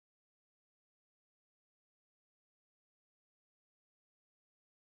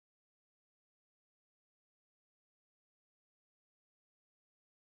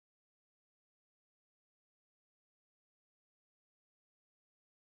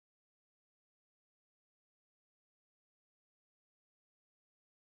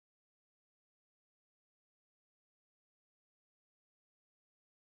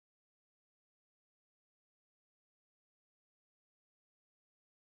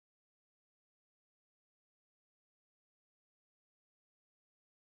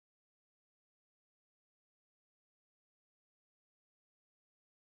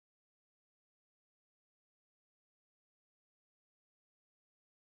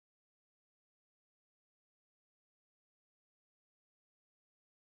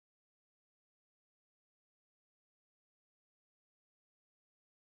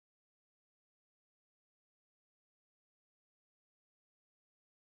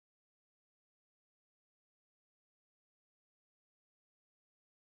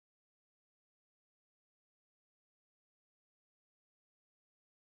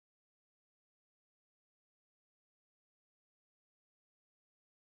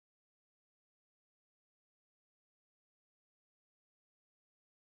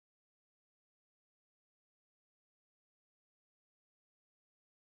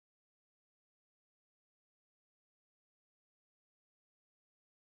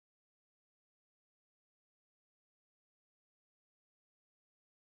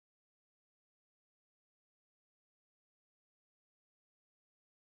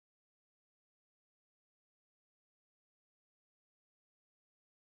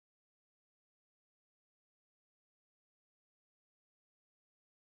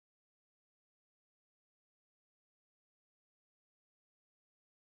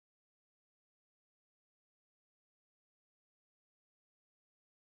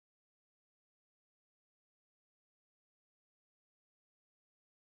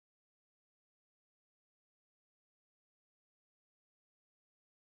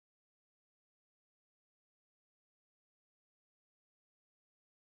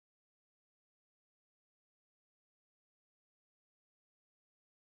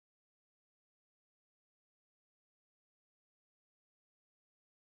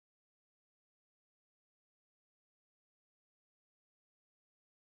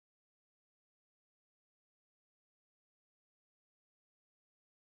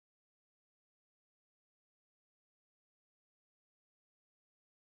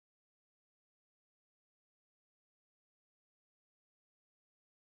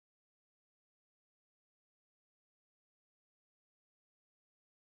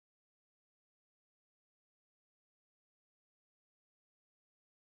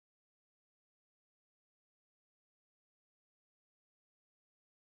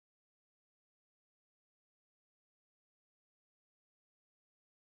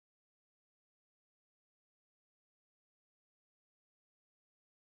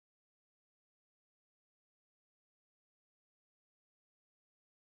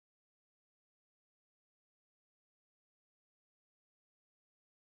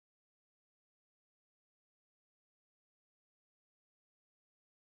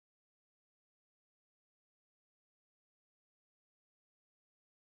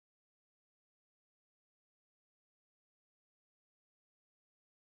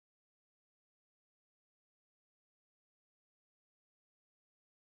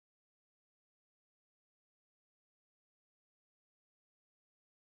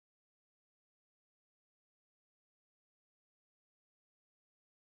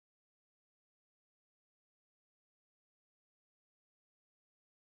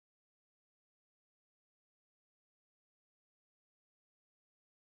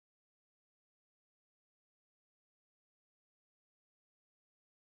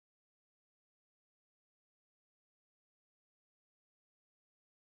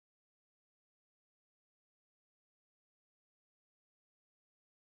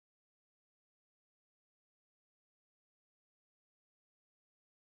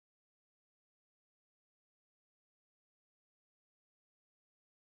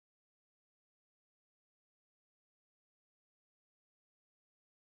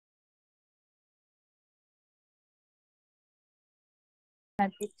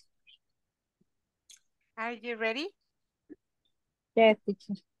 Are you ready? Yes,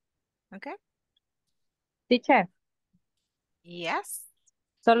 teacher. Okay. Teacher, Yes.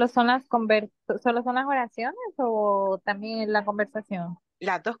 ¿solo son las oraciones o también la conversación?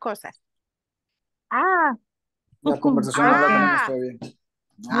 Las dos cosas. Ah, La conversación es la que no Ah. está bien.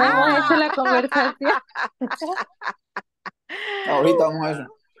 no hemos hecho la Ah. conversación. Ahorita vamos a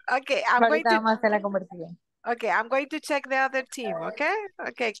eso. Okay, I'm going Ahorita to vamos a hacer la conversación. okay, I'm going to check the other team, okay?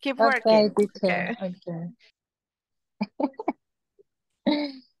 Okay, keep Okay, working. teacher. Okay.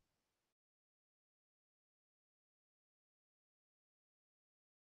 Okay.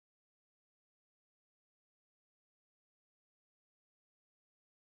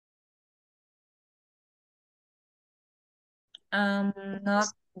 I'm not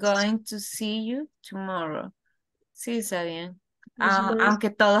going to see you tomorrow. Sí, está bien. Aunque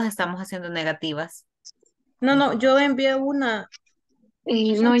todos estamos haciendo negativas. No, yo envié una.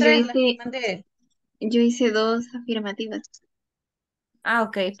 No, Son tres las que mandé. yo hice dos afirmativas.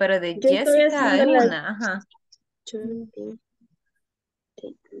 Ok, pero de Yo estoy Jessica es haciendo las... una, ajá.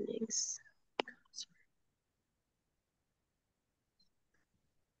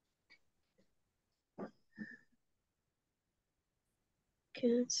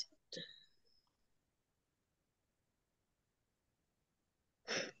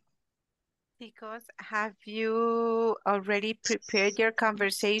 Chicos, have you already prepared your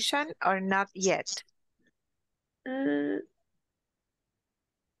conversation or not yet? 1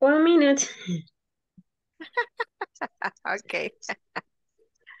 minute. Okay.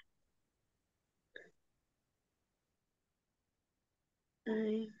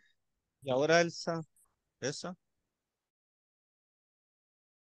 Y ahora, Elsa, esa.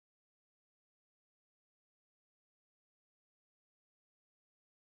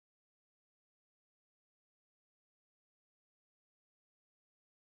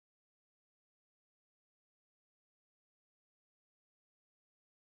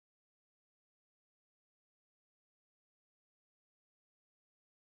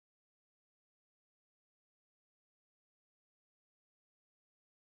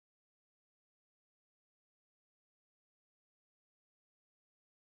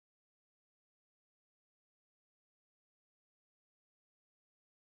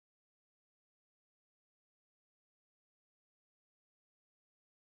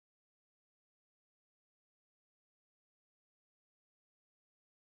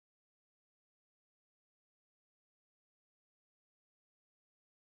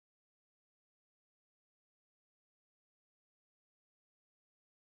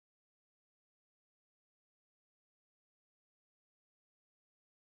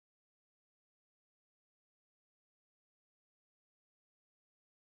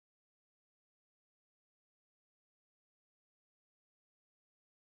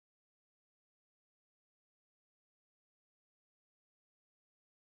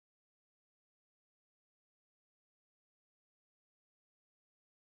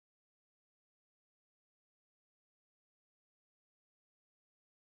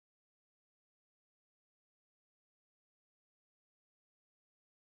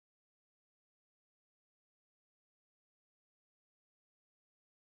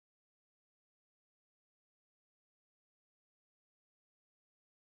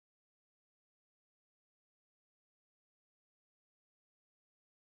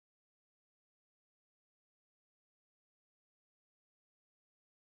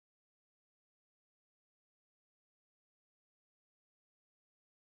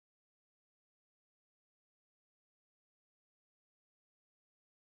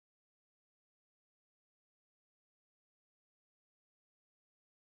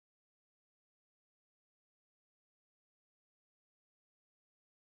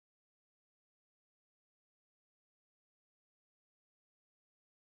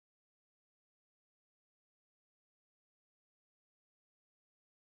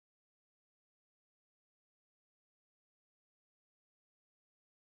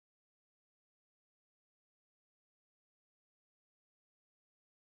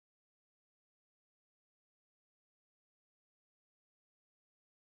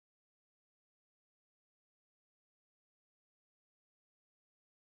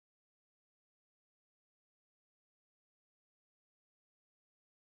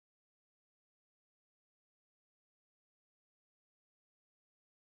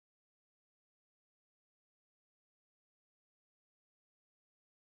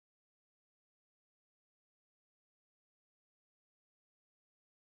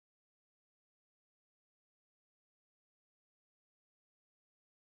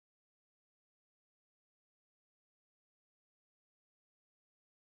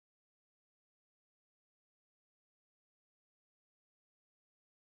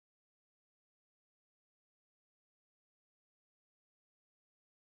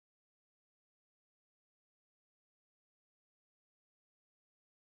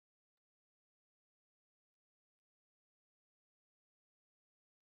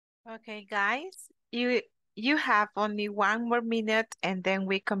 Okay, guys, you have only 1 more minute and then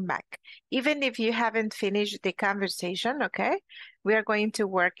we come back. Even if you haven't finished the conversation, okay, we are going to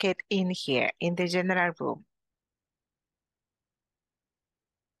work it in here in the general room.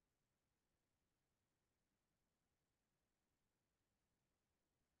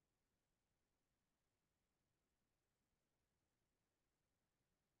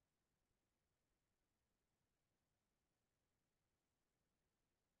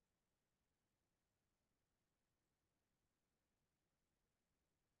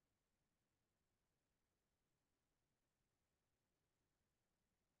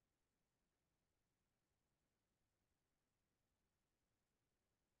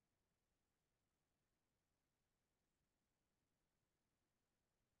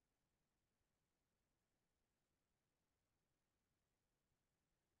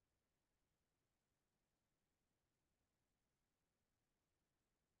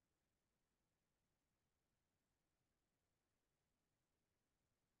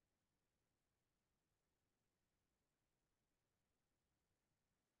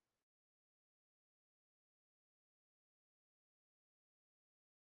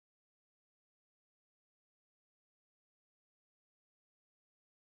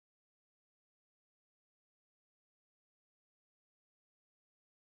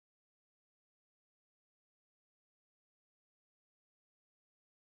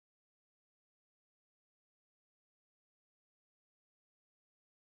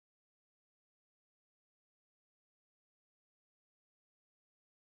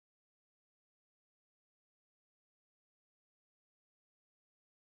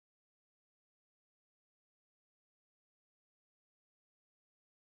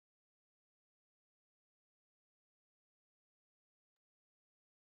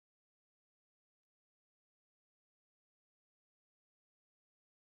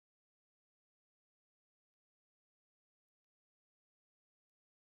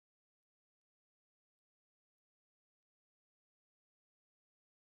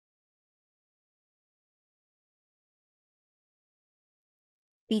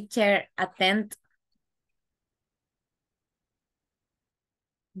 Teacher, attend.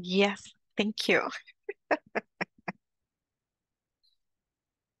 Yes, thank you.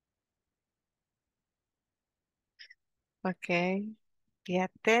 Okay, the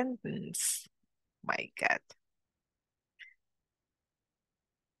attendance. My God.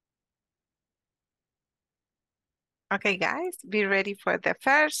 Okay, guys, be ready for the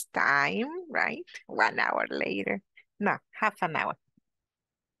first time, right? 1 hour later. No, half an hour.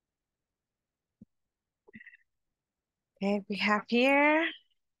 Okay, we have here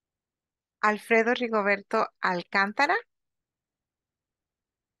Alfredo Rigoberto Alcántara,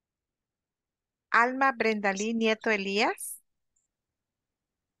 Alma Brendalí Nieto Elías,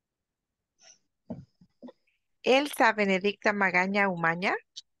 Elsa Benedicta Magaña Umaña,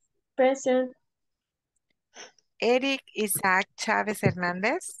 Present. Eric Isaac Chávez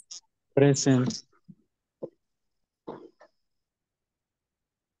Hernández, Present.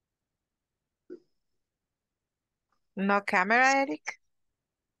 no camera, Eric.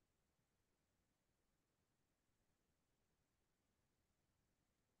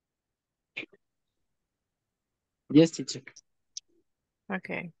 Yes, teacher.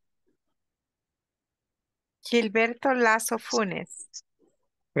 Okay. Gilberto Lazo Funes,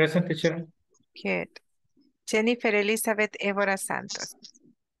 Present, teacher. good. Jennifer Elizabeth Évora Santos,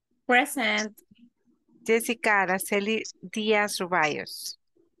 Present. Jessica Araceli Díaz Rubayos,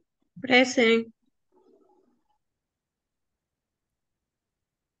 Present.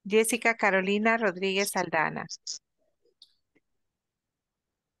 Jessica Carolina Rodríguez Aldana,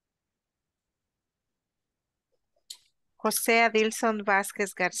 José Adilson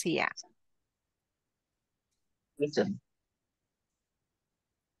Vázquez García, Present.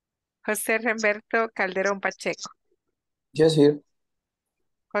 José Remberto Calderón Pacheco, Yes, here.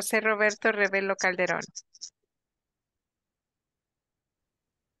 José Roberto Revelo Calderón,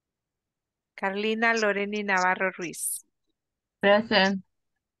 Carlina Loreni Navarro Ruiz, Present.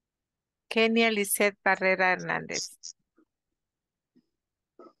 Kenia Lisset Barrera Hernández.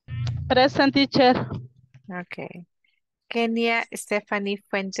 Present, teacher. Okay. Kenia Stephanie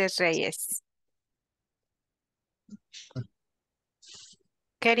Fuentes Reyes.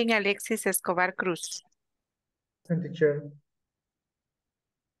 Karen Alexis Escobar Cruz. Present, teacher.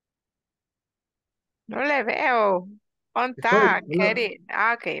 No le veo. On Estoy, tag, hola. Karen.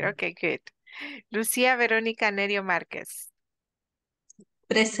 Okay, okay, good. Lucía Verónica Nerio Márquez.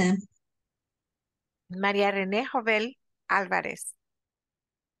 Present. María René Jovel Álvarez.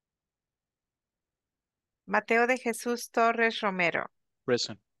 Mateo de Jesús Torres Romero.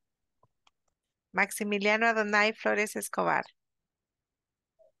 Present. Maximiliano Adonai Flores Escobar.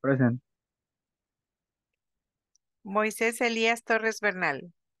 Present. Moisés Elías Torres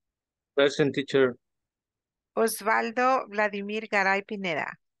Bernal. Present, teacher. Osvaldo Vladimir Garay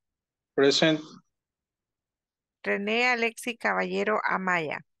Pineda. Present. René Alexi Caballero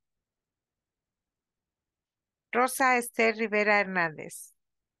Amaya. Rosa Esther Rivera Hernández.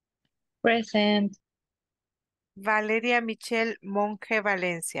 Present. Valeria Michelle Monge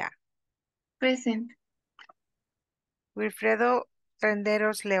Valencia. Present. Wilfredo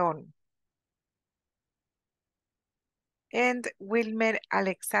Renderos León. And Wilmer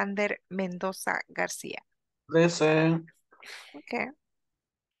Alexander Mendoza García. Present. Ok.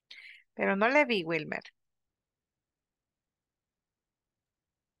 Pero no le vi, Wilmer.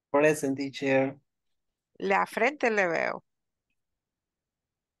 Present, teacher. La frente le veo.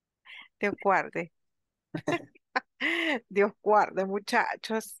 Dios guarde. Dios guarde,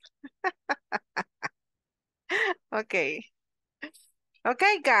 muchachos. Ok. Ok,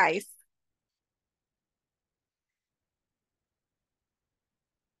 guys.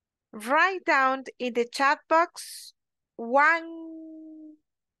 Write down in the chat box one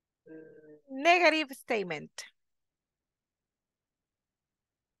negative statement.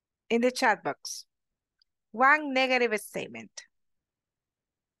 In the chat box. One negative statement.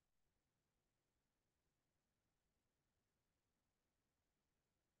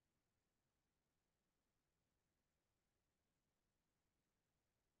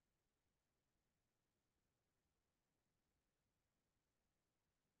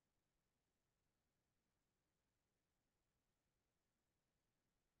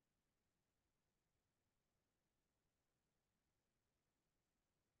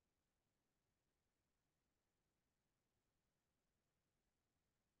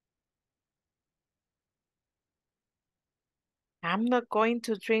 I'm not going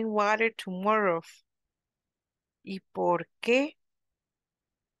to drink water tomorrow. ¿Y por qué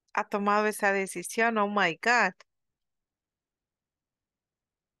ha tomado esa decisión? Oh my God.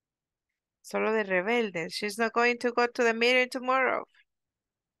 Solo de rebeldes. She's not going to go to the meeting tomorrow.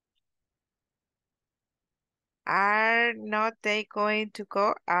 Are not they going to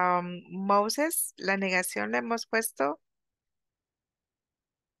go? Moses, la negación la hemos puesto.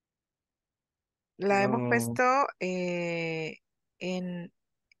 La hemos puesto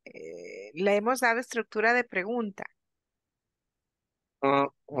le hemos dado estructura de pregunta. Ah,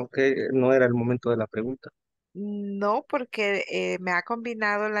 ok, no era el momento de la pregunta. No, porque me ha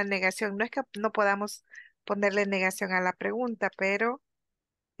combinado la negación. No es que no podamos ponerle negación a la pregunta, pero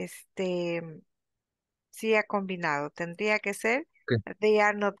sí ha combinado. Tendría que ser, Ok, they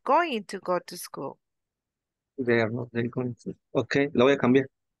are not going to go to school. they are not going to- Ok, lo voy a cambiar.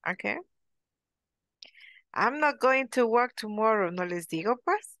 Okay. I'm not going to work tomorrow. No les digo,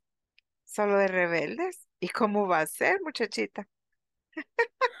 pues. Solo de rebeldes. ¿Y cómo va a ser, muchachita?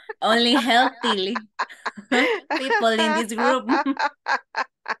 Only healthily. People in this group.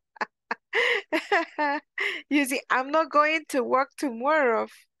 You see, I'm not going to work tomorrow.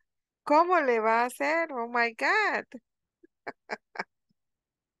 ¿Cómo le va a hacer? Oh my God.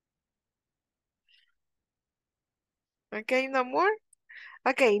 Okay, no more?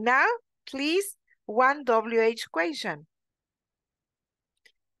 Okay, now, please, one WH equation.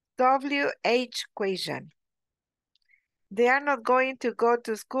 WH equation. They are not going to go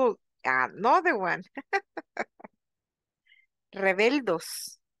to school. Another one.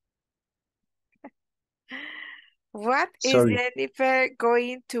 Rebeldos. What is Sorry. Jennifer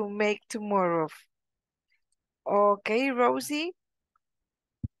going to make tomorrow? Okay, Rosie.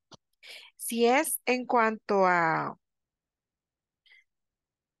 Si es en cuanto a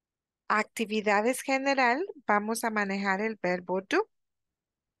actividades general, vamos a manejar el verbo do.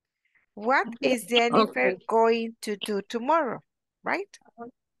 What is Jennifer going to do tomorrow? Right?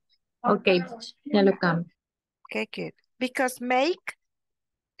 Ok, ya lo cambio. Okay, good. Because make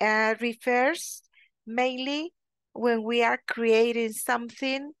refers mainly when we are creating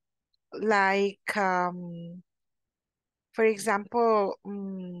something like, for example,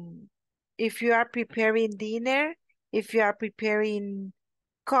 if you are preparing dinner, if you are preparing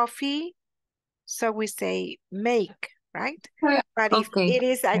coffee, so we say make, right? But if Ok, it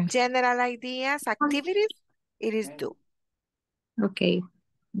is a general ideas, activities, it is do. ok.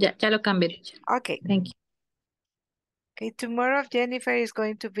 Ya lo cambié, teacher. Okay. Thank you. Okay, tomorrow Jennifer is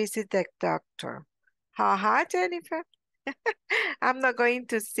going to visit the doctor. Haha, Jennifer. I'm not going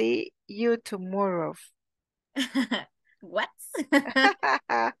to see you tomorrow. What?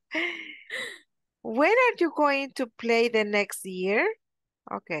 When are you going to play the next year?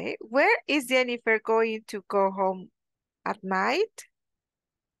 Okay. Where is Jennifer going to go home at night?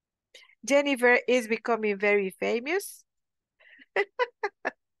 Jennifer is becoming very famous.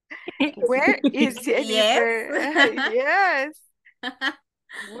 Where is Jennifer? Yes. Yes.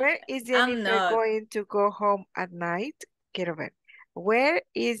 Where is I'm Jennifer not. going to go home at night? Quiero ver. Where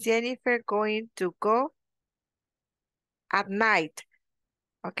is Jennifer going to go at night?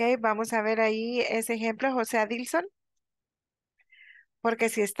 Ok, vamos a ver ahí ese ejemplo, José Adilson. Porque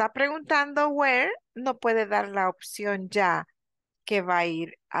si está preguntando where, no puede dar la opción ya que va a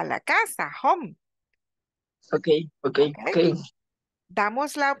ir a la casa, home. Okay.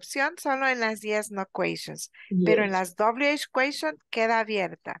 Damos la opción solo en las yes, no questions, pero en Yes. las WH question queda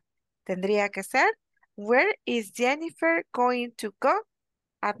abierta. Tendría que ser, where is Jennifer going to go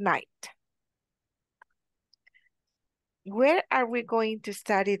at night? Where are we going to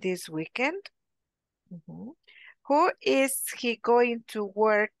study this weekend? Who is he going to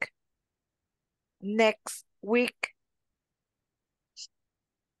work next week?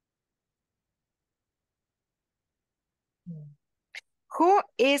 Who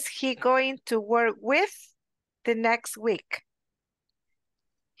is he going to work with the next week?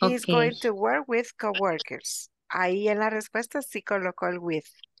 He's Okay. going to work with coworkers. Ahí en la respuesta sí colocó el with.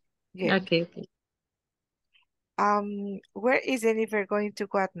 Good. Okay. Where is Jennifer going to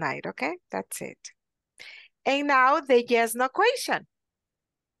go at night? Okay, that's it. And now the yes, no question.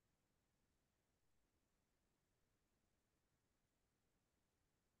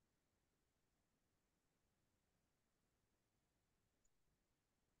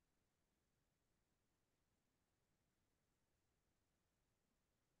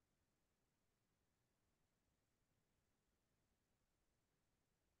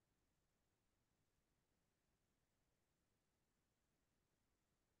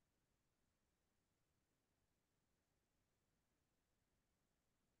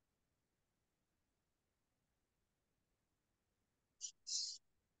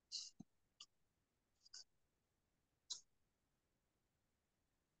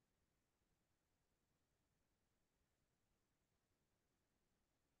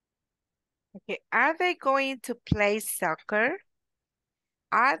 Okay, are they going to play soccer?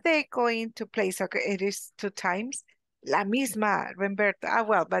 Are they going to play soccer? It is 2 times. La misma, Roberto. Ah,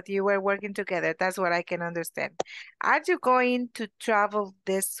 well, but you were working together. That's what I can understand. Are you going to travel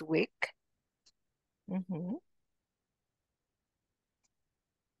this week?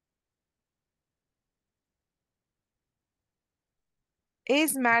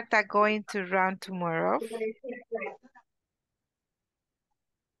 Is Marta going to run tomorrow?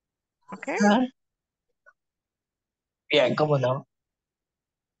 Okay. Bien, ¿cómo no?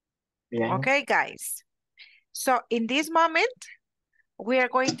 Bien. Okay, guys. So in this moment, we are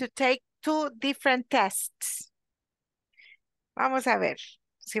going to take 2 different tests. Vamos a ver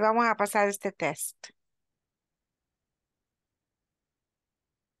si vamos a pasar este test.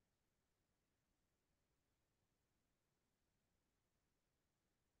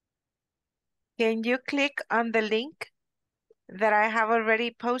 Can you click on the link that I have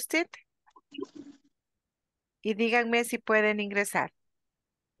already posted? Y díganme si pueden ingresar.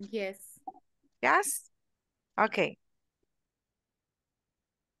 Yes. Yes? Okay.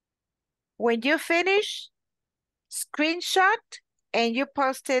 When you finish, screenshot and you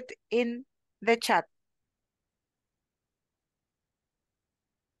post it in the chat.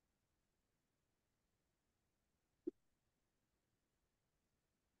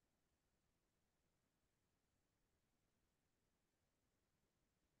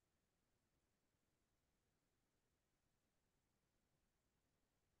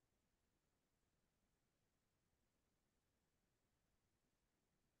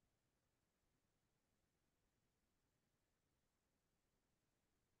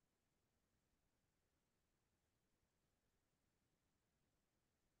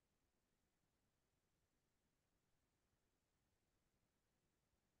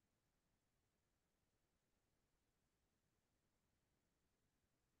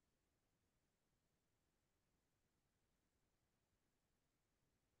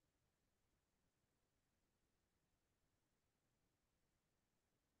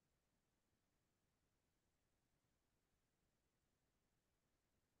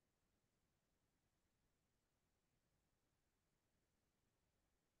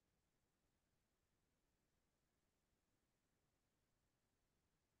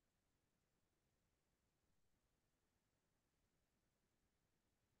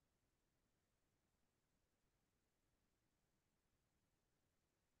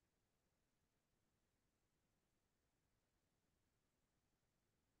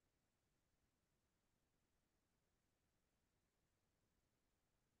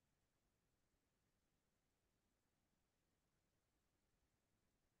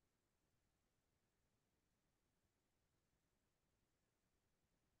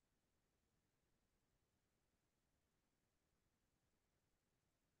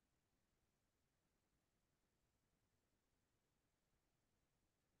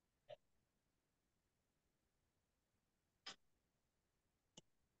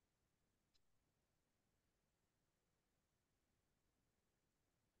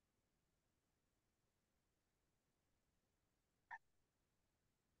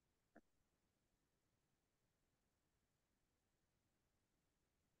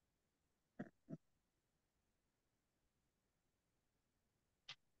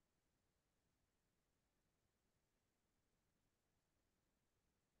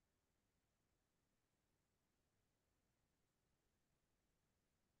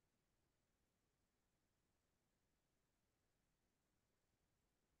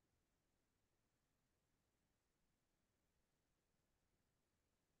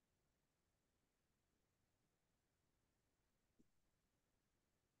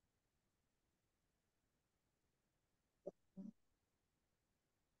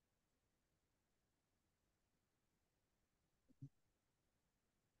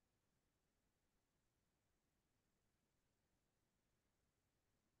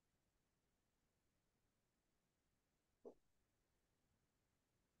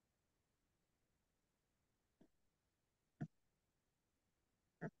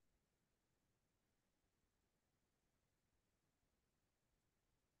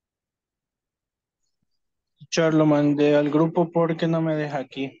 Teacher, lo mandé al grupo porque no me deja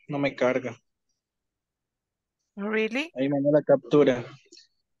aquí, no me carga. Really? Ahí mandé la captura.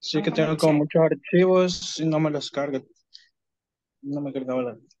 Sí I'm que gonna tengo como check. muchos archivos y no me los carga. No me cargaba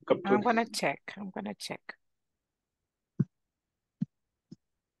la I'm captura. gonna check. I'm gonna check.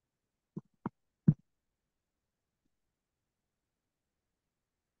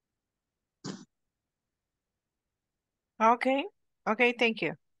 Okay. Okay, thank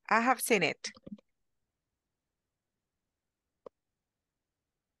you. I have seen it.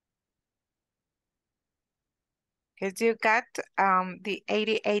 Because you got the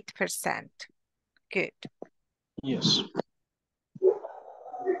 88%. Good. Yes.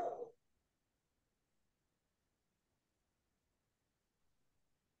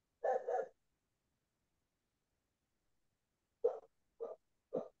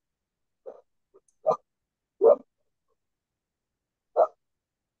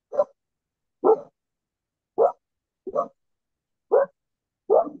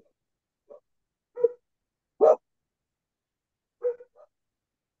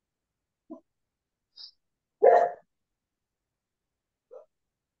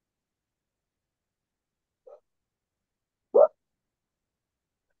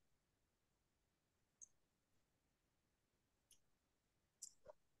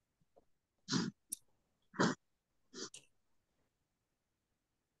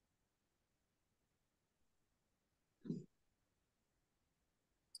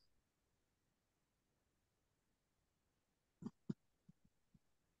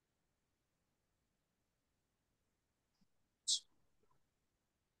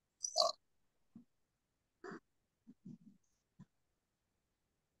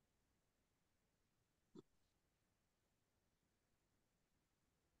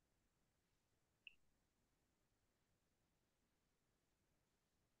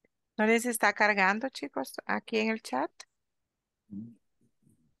 ¿No les está cargando, chicos, aquí en el chat?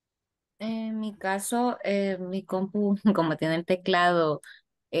 En mi caso, mi compu, como tiene el teclado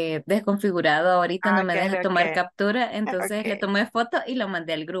desconfigurado, ahorita no me Okay, deja tomar okay. captura, entonces le Okay. tomé foto y lo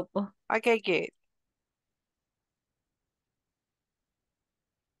mandé al grupo. Okay, good.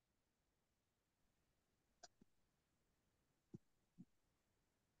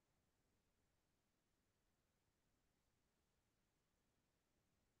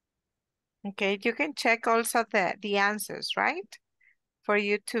 Okay, you can check also the answers, right? For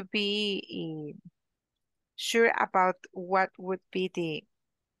you to be sure about what would be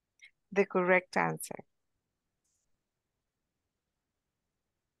the correct answer.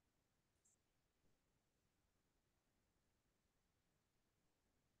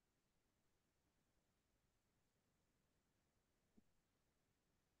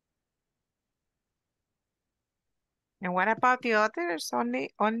 And what about the others?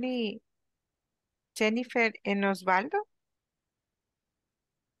 Only Jennifer and Osvaldo?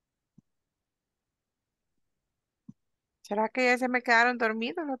 ¿Será que ya se me quedaron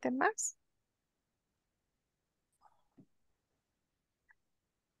dormidos los demás?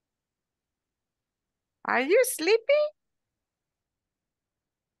 Are you sleepy?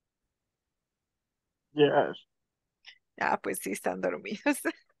 Yes. Ah, pues sí, están dormidos.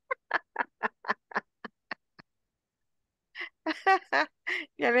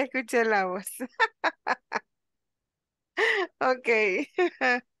 Ya le escuché la voz. Okay.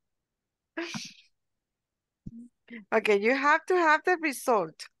 Okay, you have to have the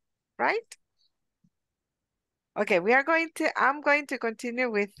result, right? Okay, I'm going to continue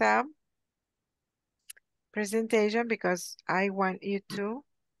with presentation because I want you to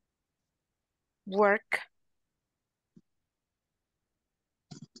work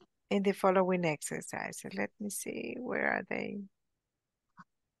in the following exercises. Let me see, where are they?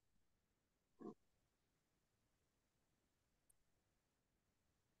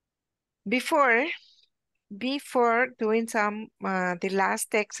 Before doing the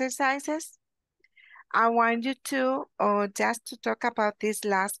last exercises, I want you to just to talk about this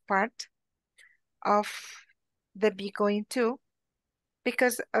last part of the be going to,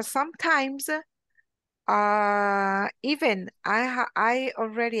 because sometimes even I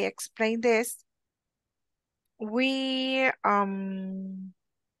already explained this. We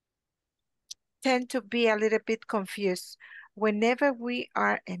tend to be a little bit confused whenever we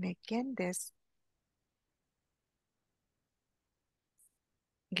are, and again this,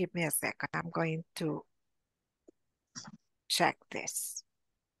 give me a second, I'm going to check this.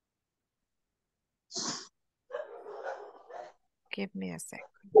 Give me a second.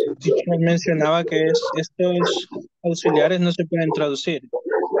 Teacher mencionaba que estos auxiliares no se pueden traducir.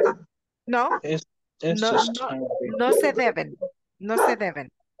 No, no, Estos. no se deben, no se deben.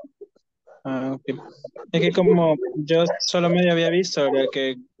 Ok. Es que como yo solo medio había visto ¿verdad?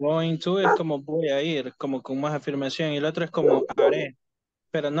 Que going to es como voy a ir, como con más afirmación, y el otro es como haré,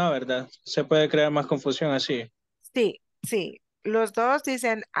 pero no, ¿verdad? Se puede crear más confusión así. Sí, sí. Los dos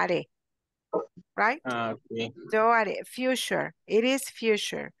dicen haré, right? Ah, ok. Yo haré. Future. It is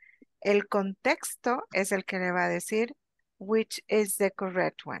future. El contexto es el que le va a decir which is the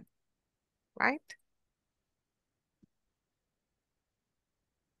correct one, right?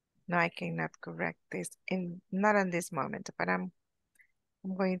 No, I cannot correct this not in this moment, but I'm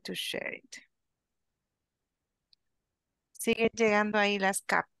going to share it. Siguen llegando ahí las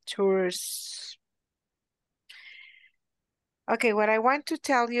captures. Okay, what I want to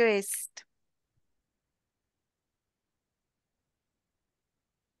tell you is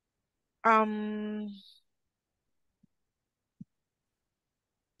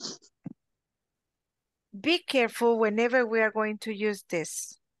be careful whenever we are going to use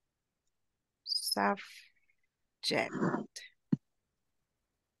this subject,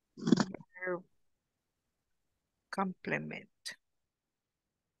 verb, complement,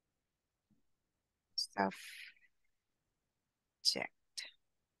 subject,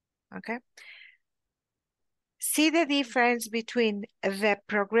 okay? See the difference between the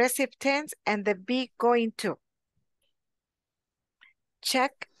progressive tense and the be going to.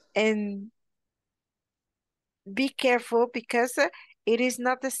 Check and be careful because it is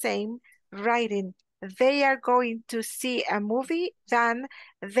not the same writing. They are going to see a movie than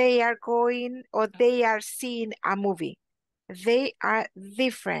they are going or they are seeing a movie. They are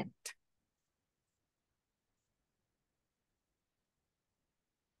different.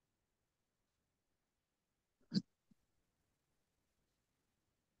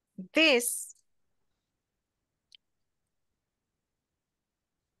 This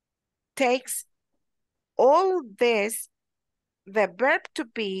takes all this, the verb to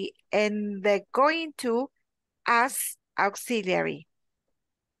be and the going to as auxiliary.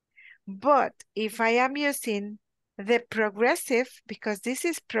 But if I am using the progressive, because this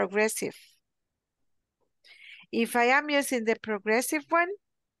is progressive, if I am using the progressive one,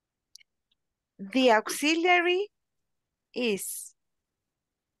 the auxiliary is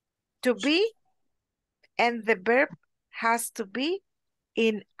to be and the verb has to be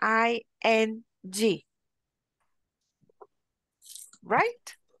in ing.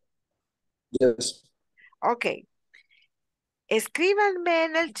 Right? Yes. Ok. Escríbanme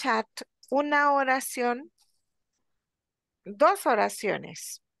en el chat una oración, dos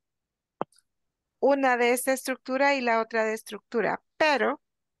oraciones. Una de esta estructura y la otra de estructura, pero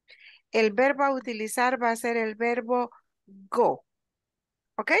el verbo a utilizar va a ser el verbo go.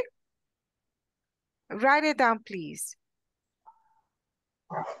 ¿Ok? Write it down, please.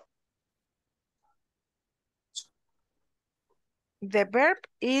 The verb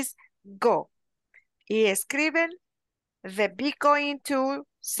is go. Y escriben the be going to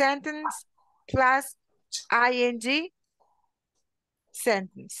sentence plus ing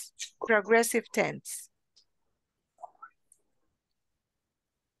sentence, progressive tense.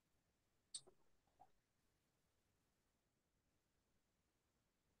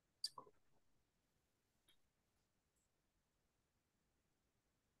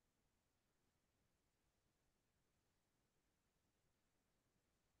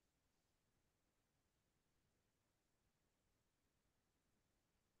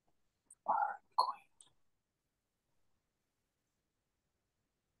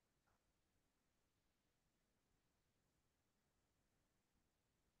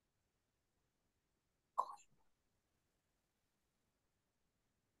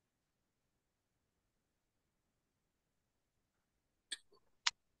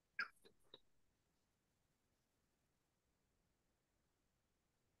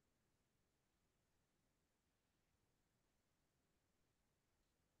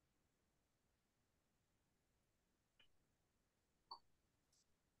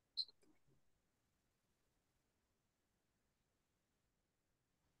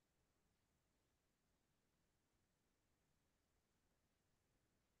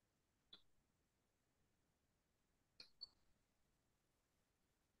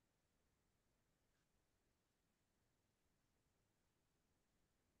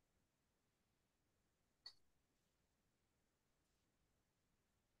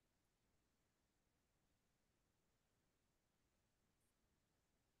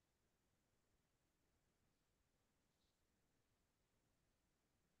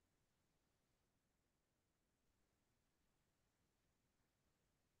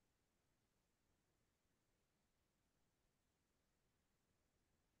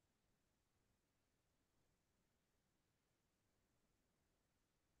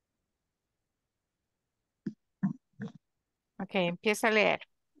 Ok, empiezo a leer.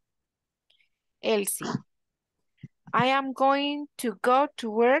 Elsie. I am going to go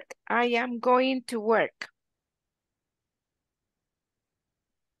to work. I am going to work.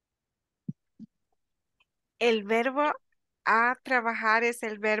 El verbo a trabajar es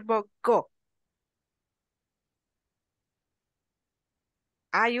el verbo go.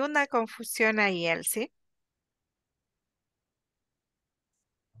 Hay una confusión ahí, Elsie.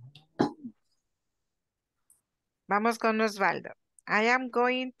 Vamos con Osvaldo. I am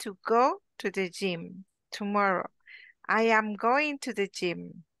going to go to the gym tomorrow. I am going to the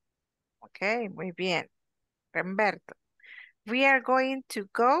gym. Ok, muy bien. Humberto. We are going to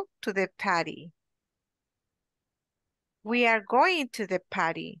go to the party. We are going to the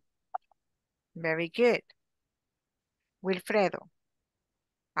party. Very good. Wilfredo.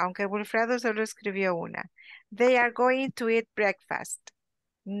 Aunque Wilfredo solo escribió una. They are going to eat breakfast.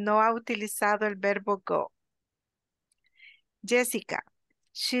 No ha utilizado el verbo go. Jessica.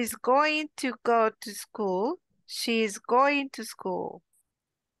 She's going to go to school. She's going to school.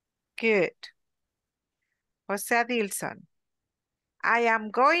 Good. José Dilson. I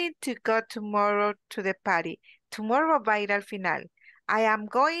am going to go tomorrow to the party. Tomorrow va a ir al final. I am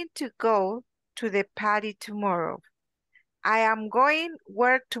going to go to the party tomorrow. I am going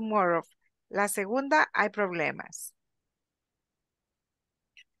work tomorrow. La segunda hay problemas.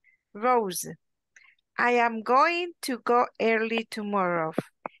 Rose. I am going to go early tomorrow.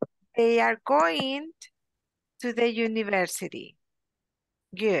 They are going to the university.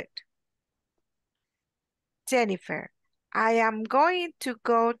 Good. Jennifer. I am going to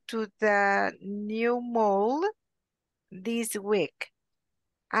go to the new mall this week.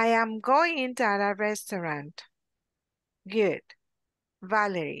 I am going to a restaurant. Good.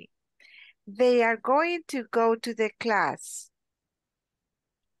 Valerie. They are going to go to the class.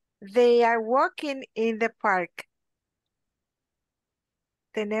 They are walking in the park.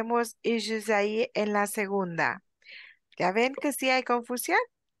 Tenemos issues ahí en la segunda. ¿Ya ven que sí hay confusión?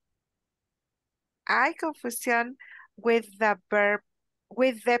 Hay confusión with the verb,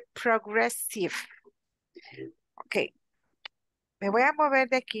 with the progressive. Ok. Me voy a mover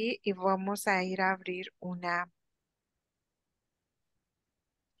de aquí y vamos a ir a abrir una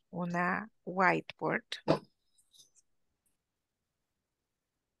whiteboard.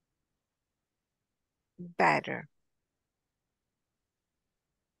 Better.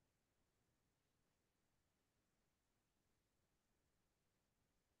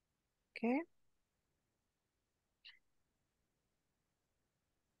 Okay.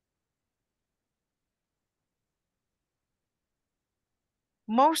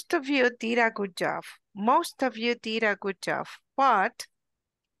 Most of you did a good job. Most of you did a good job. But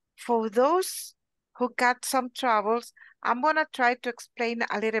for those who got some troubles, I'm going to try to explain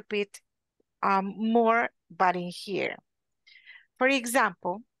a little bit more, but in here. For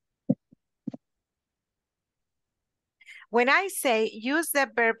example, when I say use the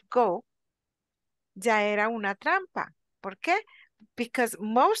verb go, ya era una trampa. ¿Por qué? Because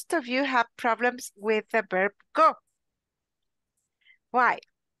most of you have problems with the verb go. Why?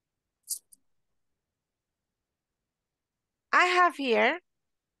 I have here,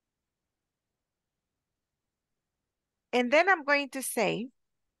 and then I'm going to say,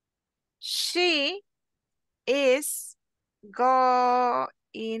 she is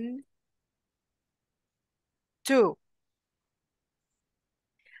going to.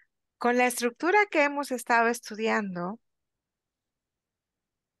 Con la estructura que hemos estado estudiando,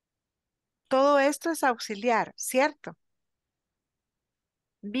 todo esto es auxiliar, ¿cierto?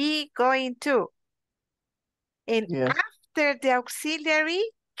 Be going to. And Yes. after the auxiliary,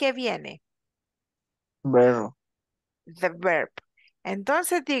 ¿qué viene? Verbo. The verb.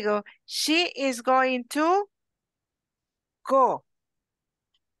 Entonces digo, she is going to go.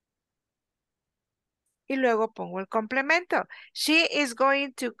 Y luego pongo el complemento. She is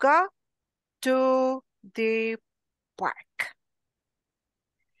going to go to the park.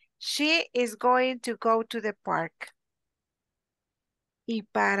 She is going to go to the park. Y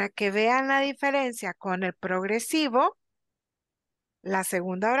para que vean la diferencia con el progresivo, la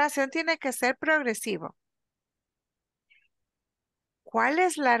segunda oración tiene que ser progresivo. ¿Cuál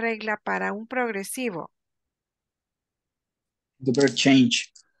es la regla para un progresivo? The verb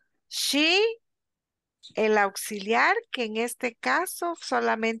change. She, el auxiliar, que en este caso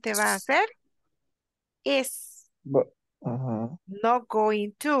solamente va a ser is. Ajá. No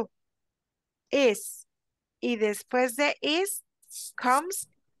going to. Is. Y después de is comes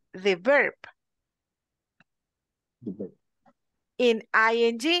the verb. The verb. In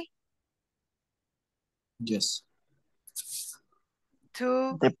ing. Yes.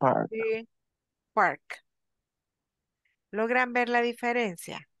 To The park. the park. ¿Logran ver la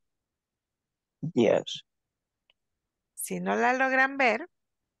diferencia? Yes. Si no la logran ver,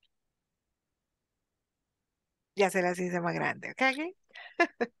 ya se las hice más grande, ¿ok?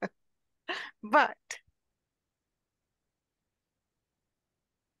 But,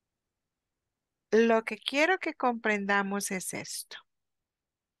 lo que quiero que comprendamos es esto.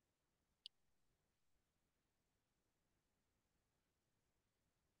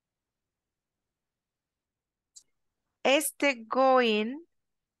 Este going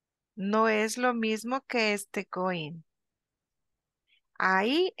no es lo mismo que este going.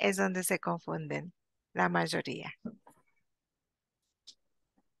 Ahí es donde se confunden la mayoría.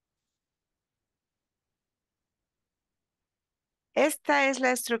 Esta es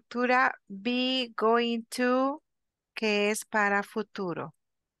la estructura be going to, que es para futuro.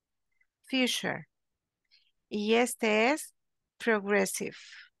 Future. Y este es progressive.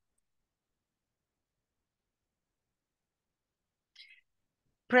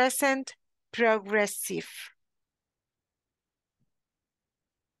 Present progressive.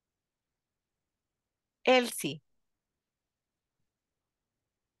 Elsie.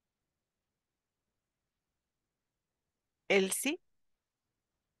 Elsie.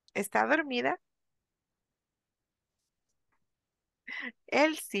 ¿Está dormida?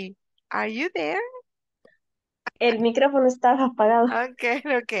 Elsie, are you there? El micrófono estaba apagado. Ok,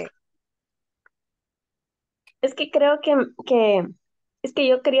 ok. Es que creo es que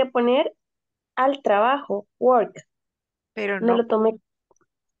yo quería poner al trabajo, work. Pero No no. lo tomé.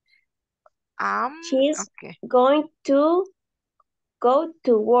 She's Ok. going to go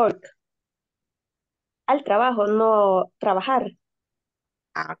to work. Al trabajo, no trabajar.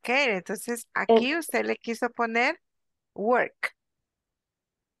 Ok, entonces Eh, aquí usted le quiso poner work.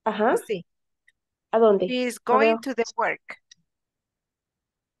 ajá. Así. ¿A dónde? He is No going veo. to the work.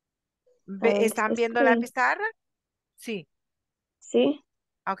 ¿A dónde ¿Están está viendo la escrito? pizarra? Sí. Sí.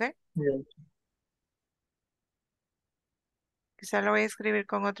 Ok. Yes. Quizá lo voy a escribir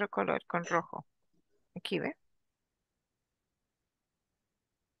con otro color, con rojo. Aquí, ¿ve?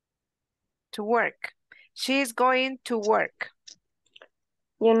 To work. She is going to work.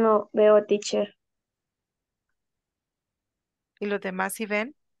 Yo no veo teacher. ¿Y los demás sí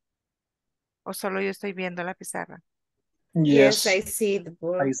ven? ¿O solo yo estoy viendo la pizarra? Yes, I Yes. see the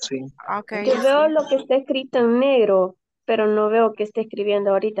board. I see. Ok, Yo you veo see. lo que está escrito en negro, pero no veo que esté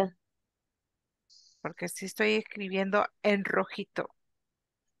escribiendo ahorita. Porque sí estoy escribiendo en rojito.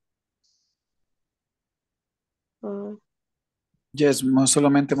 Mm, Yes,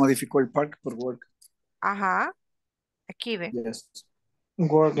 solamente modificó el park por work. Ajá. Aquí ve. Yes.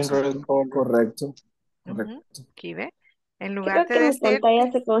 Work in red Exacto. color. Correcto. Ujú, Correcto. aquí ve. En lugar Creo de que mi decir,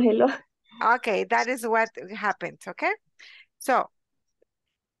 pantalla se congeló. ok, that is what happened, ok? So,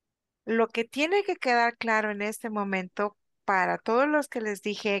 lo que tiene que quedar claro en este momento para todos los que les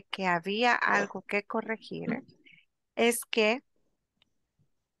dije que había algo que corregir es que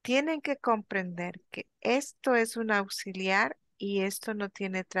tienen que comprender que esto es un auxiliar y esto no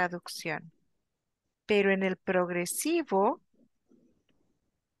tiene traducción. Pero en el progresivo,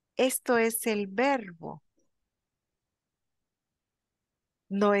 esto es el verbo,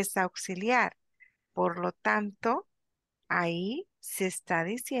 no es auxiliar. Por lo tanto, ahí se está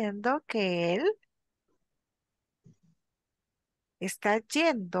diciendo que él está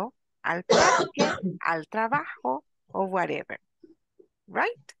yendo al parque, al trabajo o whatever,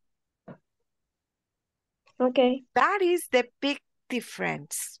 right? Ok. That is the big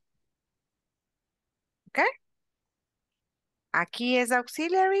difference. Okay? Aquí es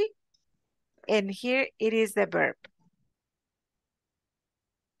auxiliary and here it is the verb.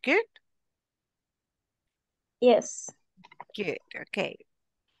 Good? Yes. Good. Okay.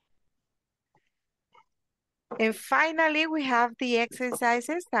 And finally, we have the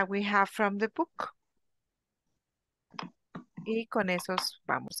exercises that we have from the book. Y con esos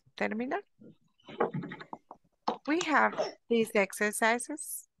vamos a terminar. We have these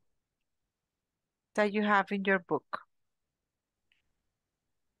exercises that you have in your book.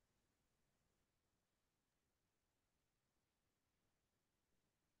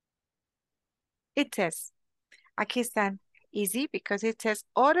 It says, aquí están, easy because it says,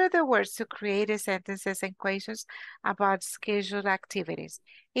 order the words to create sentences and questions about scheduled activities.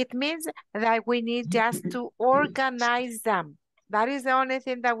 It means that we need just to organize them. That is the only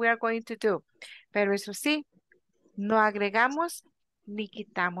thing that we are going to do. Pero eso sí, no agregamos ni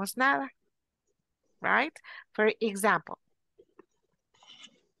quitamos nada. Right? For example,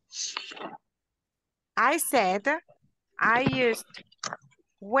 I said I used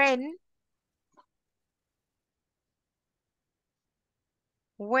when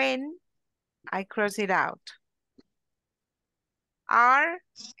I cross it out. Are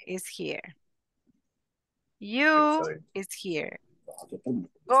is here. You is here.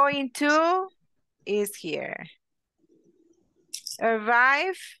 Going to is here.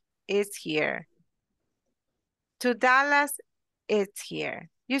 Arrive is here. To Dallas is here.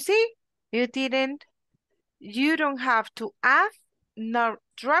 You see, you don't have to add nor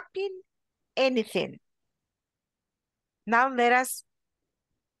drop in anything. Now let us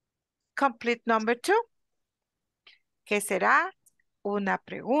complete number 2. ¿Qué será? Una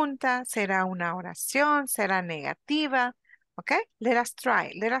pregunta, será una oración, será negativa. Okay, let us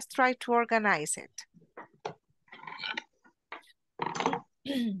try to organize it.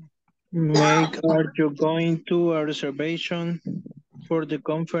 Are you going to a reservation for the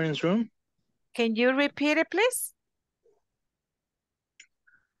conference room? Can you repeat it, please?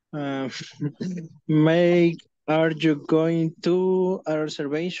 Are you going to a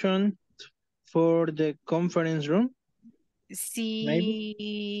reservation for the conference room? Si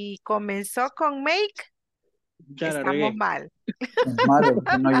Maybe. comenzó con make, Ya la estamos regué. mal. Es malo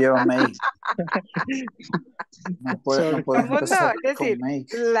porque no lleva make. No puedes ¿Cómo empezar no? Es con decir, make.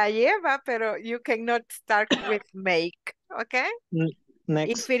 la lleva, pero you cannot start with make, ¿ok?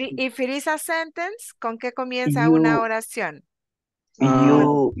 Next. If it is a sentence, ¿con qué comienza You, una oración?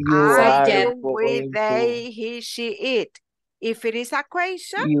 you I, are you, we, going they, he, she, it. If it is a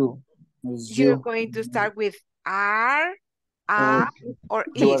question, It's you're you. going to start with are, Or or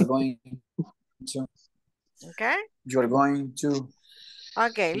you are is, going to. okay? You are going to.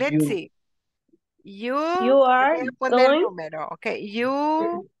 Okay, let's see. You are voy a poner going. número, okay?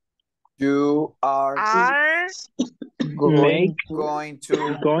 You are going going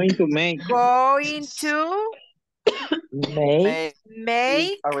to Going to make. going to make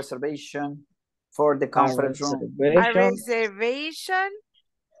make a reservation for the a conference room. a reservation reservation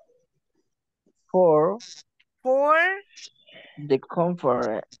for for the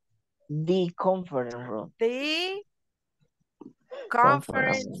conference room. the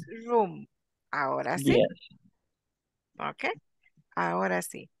conference room. Ahora sí. Yes. Ok. Ahora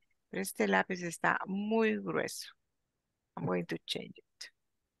sí. Pero este lápiz está muy grueso. I'm going to change it.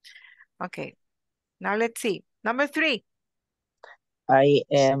 Okay. Now let's see. Number 3. I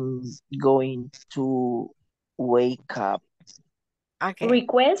am going to wake up. Okay.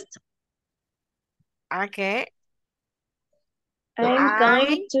 Request. Okay. I'm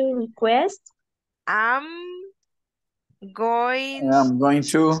going to request. I'm going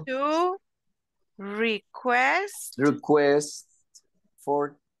to request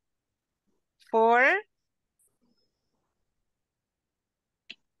for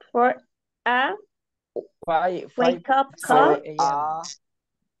a Wake up call.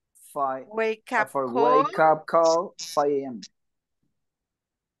 wake up for call. wake up call 5 a.m.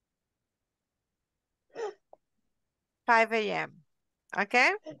 5 a.m.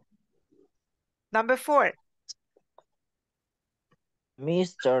 Okay. Number 4.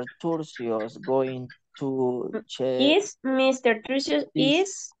 Mr. Turcio is going to check. Is Mr. Trucius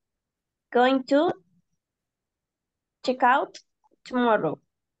is going to check out tomorrow?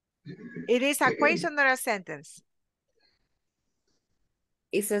 It is a question or a sentence?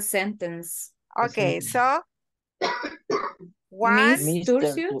 It's a sentence. Okay, so one, Miss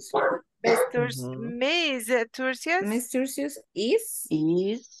Turcius. Miss Turcius. Miss Turcius is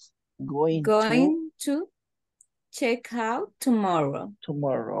going to check out tomorrow.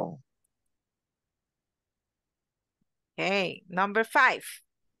 Okay, number 5.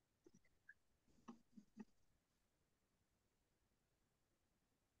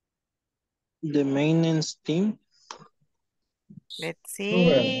 The maintenance team. Let's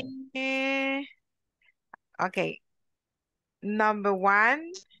see. Okay. Number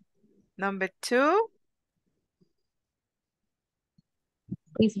 1. Number 2.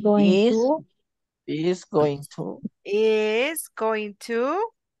 Is going to. Is going to. Is going to.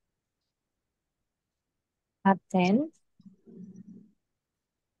 Attend.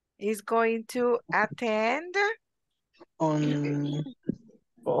 Is going to attend.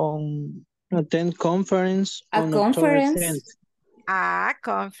 Attend conference A on conference. October 10th. A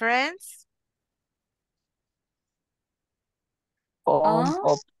conference.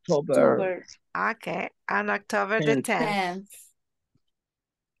 On October. Okay, on October the 10th.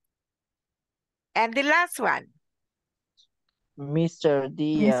 And the last one. Mr.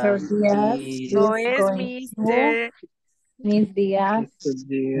 Diaz is No es Mr. Miss Diaz. Miss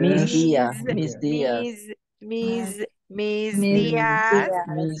Diaz. Miss Diaz.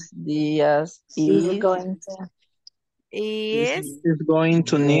 Miss Diaz Is going to. Is going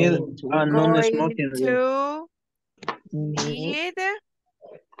to need a going non-smoking room. to need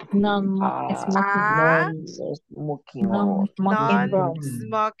Ah, A non-smoking or room.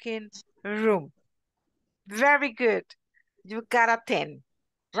 non-smoking room. Very good. You got a 10,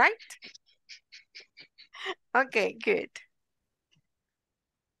 right? Okay, good.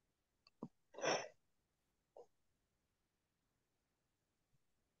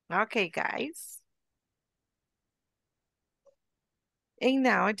 Okay, guys. And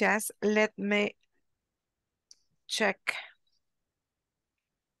now just let me check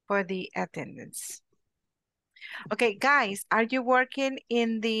for the attendance. Okay, guys, are you working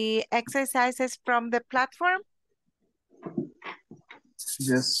in the exercises from the platform?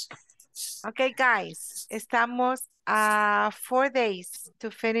 Yes. Okay, guys, estamos a 4 days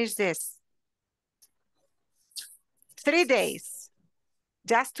to finish this. 3 days.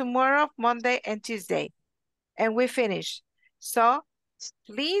 Just tomorrow, Monday, and Tuesday. And we finish. So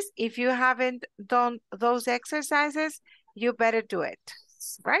please, if you haven't done those exercises, you better do it,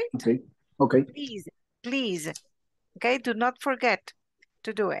 right? Okay. Okay. Please, please. Okay, do not forget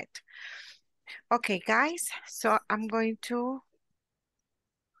to do it. Okay, guys, so I'm going to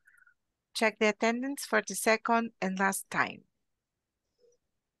check the attendance for the second and last time.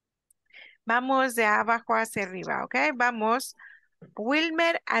 Vamos de abajo hacia arriba, okay? Vamos.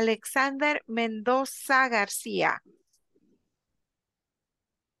 Wilmer Alexander Mendoza García.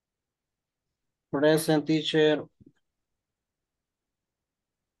 Present, teacher.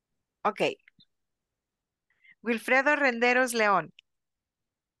 Ok. Wilfredo Renderos León.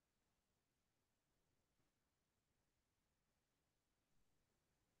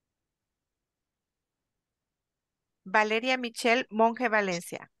 Valeria Michelle Monge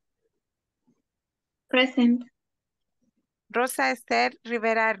Valencia. Present. Rosa Esther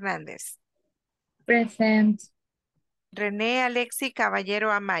Rivera Hernández. Present. René Alexi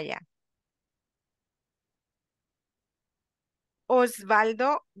Caballero Amaya.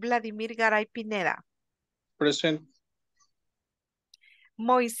 Osvaldo Vladimir Garay Pineda. Present.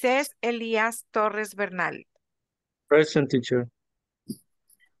 Moisés Elías Torres Bernal. Present, teacher.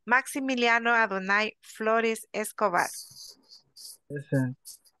 Maximiliano Adonai Flores Escobar. Present.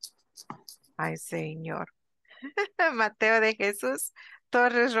 Ay, señor. Mateo de Jesús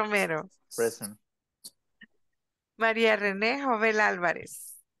Torres Romero. Present. María René Jovel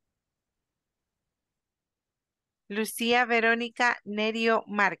Álvarez. Lucía Verónica Nerio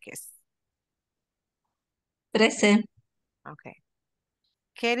Márquez. Present. Ok.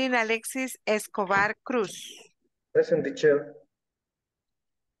 Kerin Alexis Escobar Cruz. Present, teacher.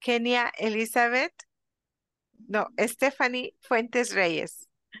 Kenia Elizabeth. No, Stephanie Fuentes Reyes.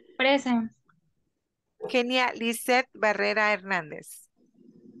 Present. Kenia Lisette Barrera Hernández.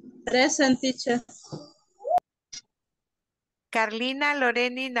 Present, teacher. Carlina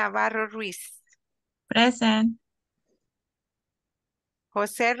Loreni Navarro Ruiz. Present.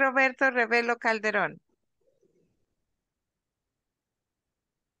 José Roberto Revelo Calderón.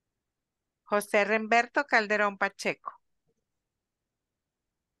 José Remberto Calderón Pacheco.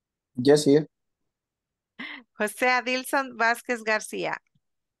 Yes, here. José Adilson Vázquez García.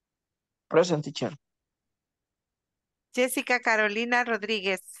 Present, teacher. Jessica Carolina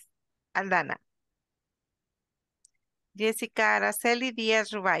Rodríguez Aldana. Jessica Araceli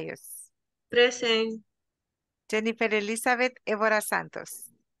Díaz Rubayos. Present. Jennifer Elizabeth Évora Santos.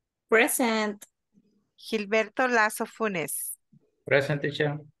 Present. Gilberto Lazo Funes. Present,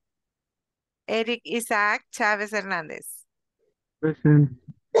 teacher. Eric Isaac Chávez Hernández. Present.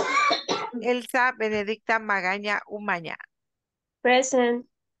 Elsa Benedicta Magaña Umaña. Present.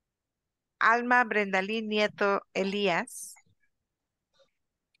 Alma Brendalí Nieto Elías.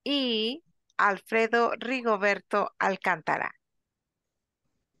 Y Alfredo Rigoberto Alcántara.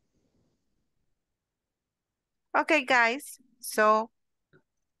 Okay, guys, so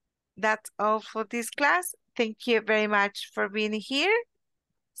that's all for this class. Thank you very much for being here.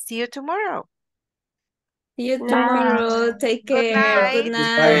 See you tomorrow. See you Night. tomorrow. Take Good care. night. Good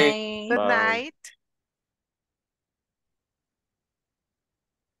night. Good Bye. night.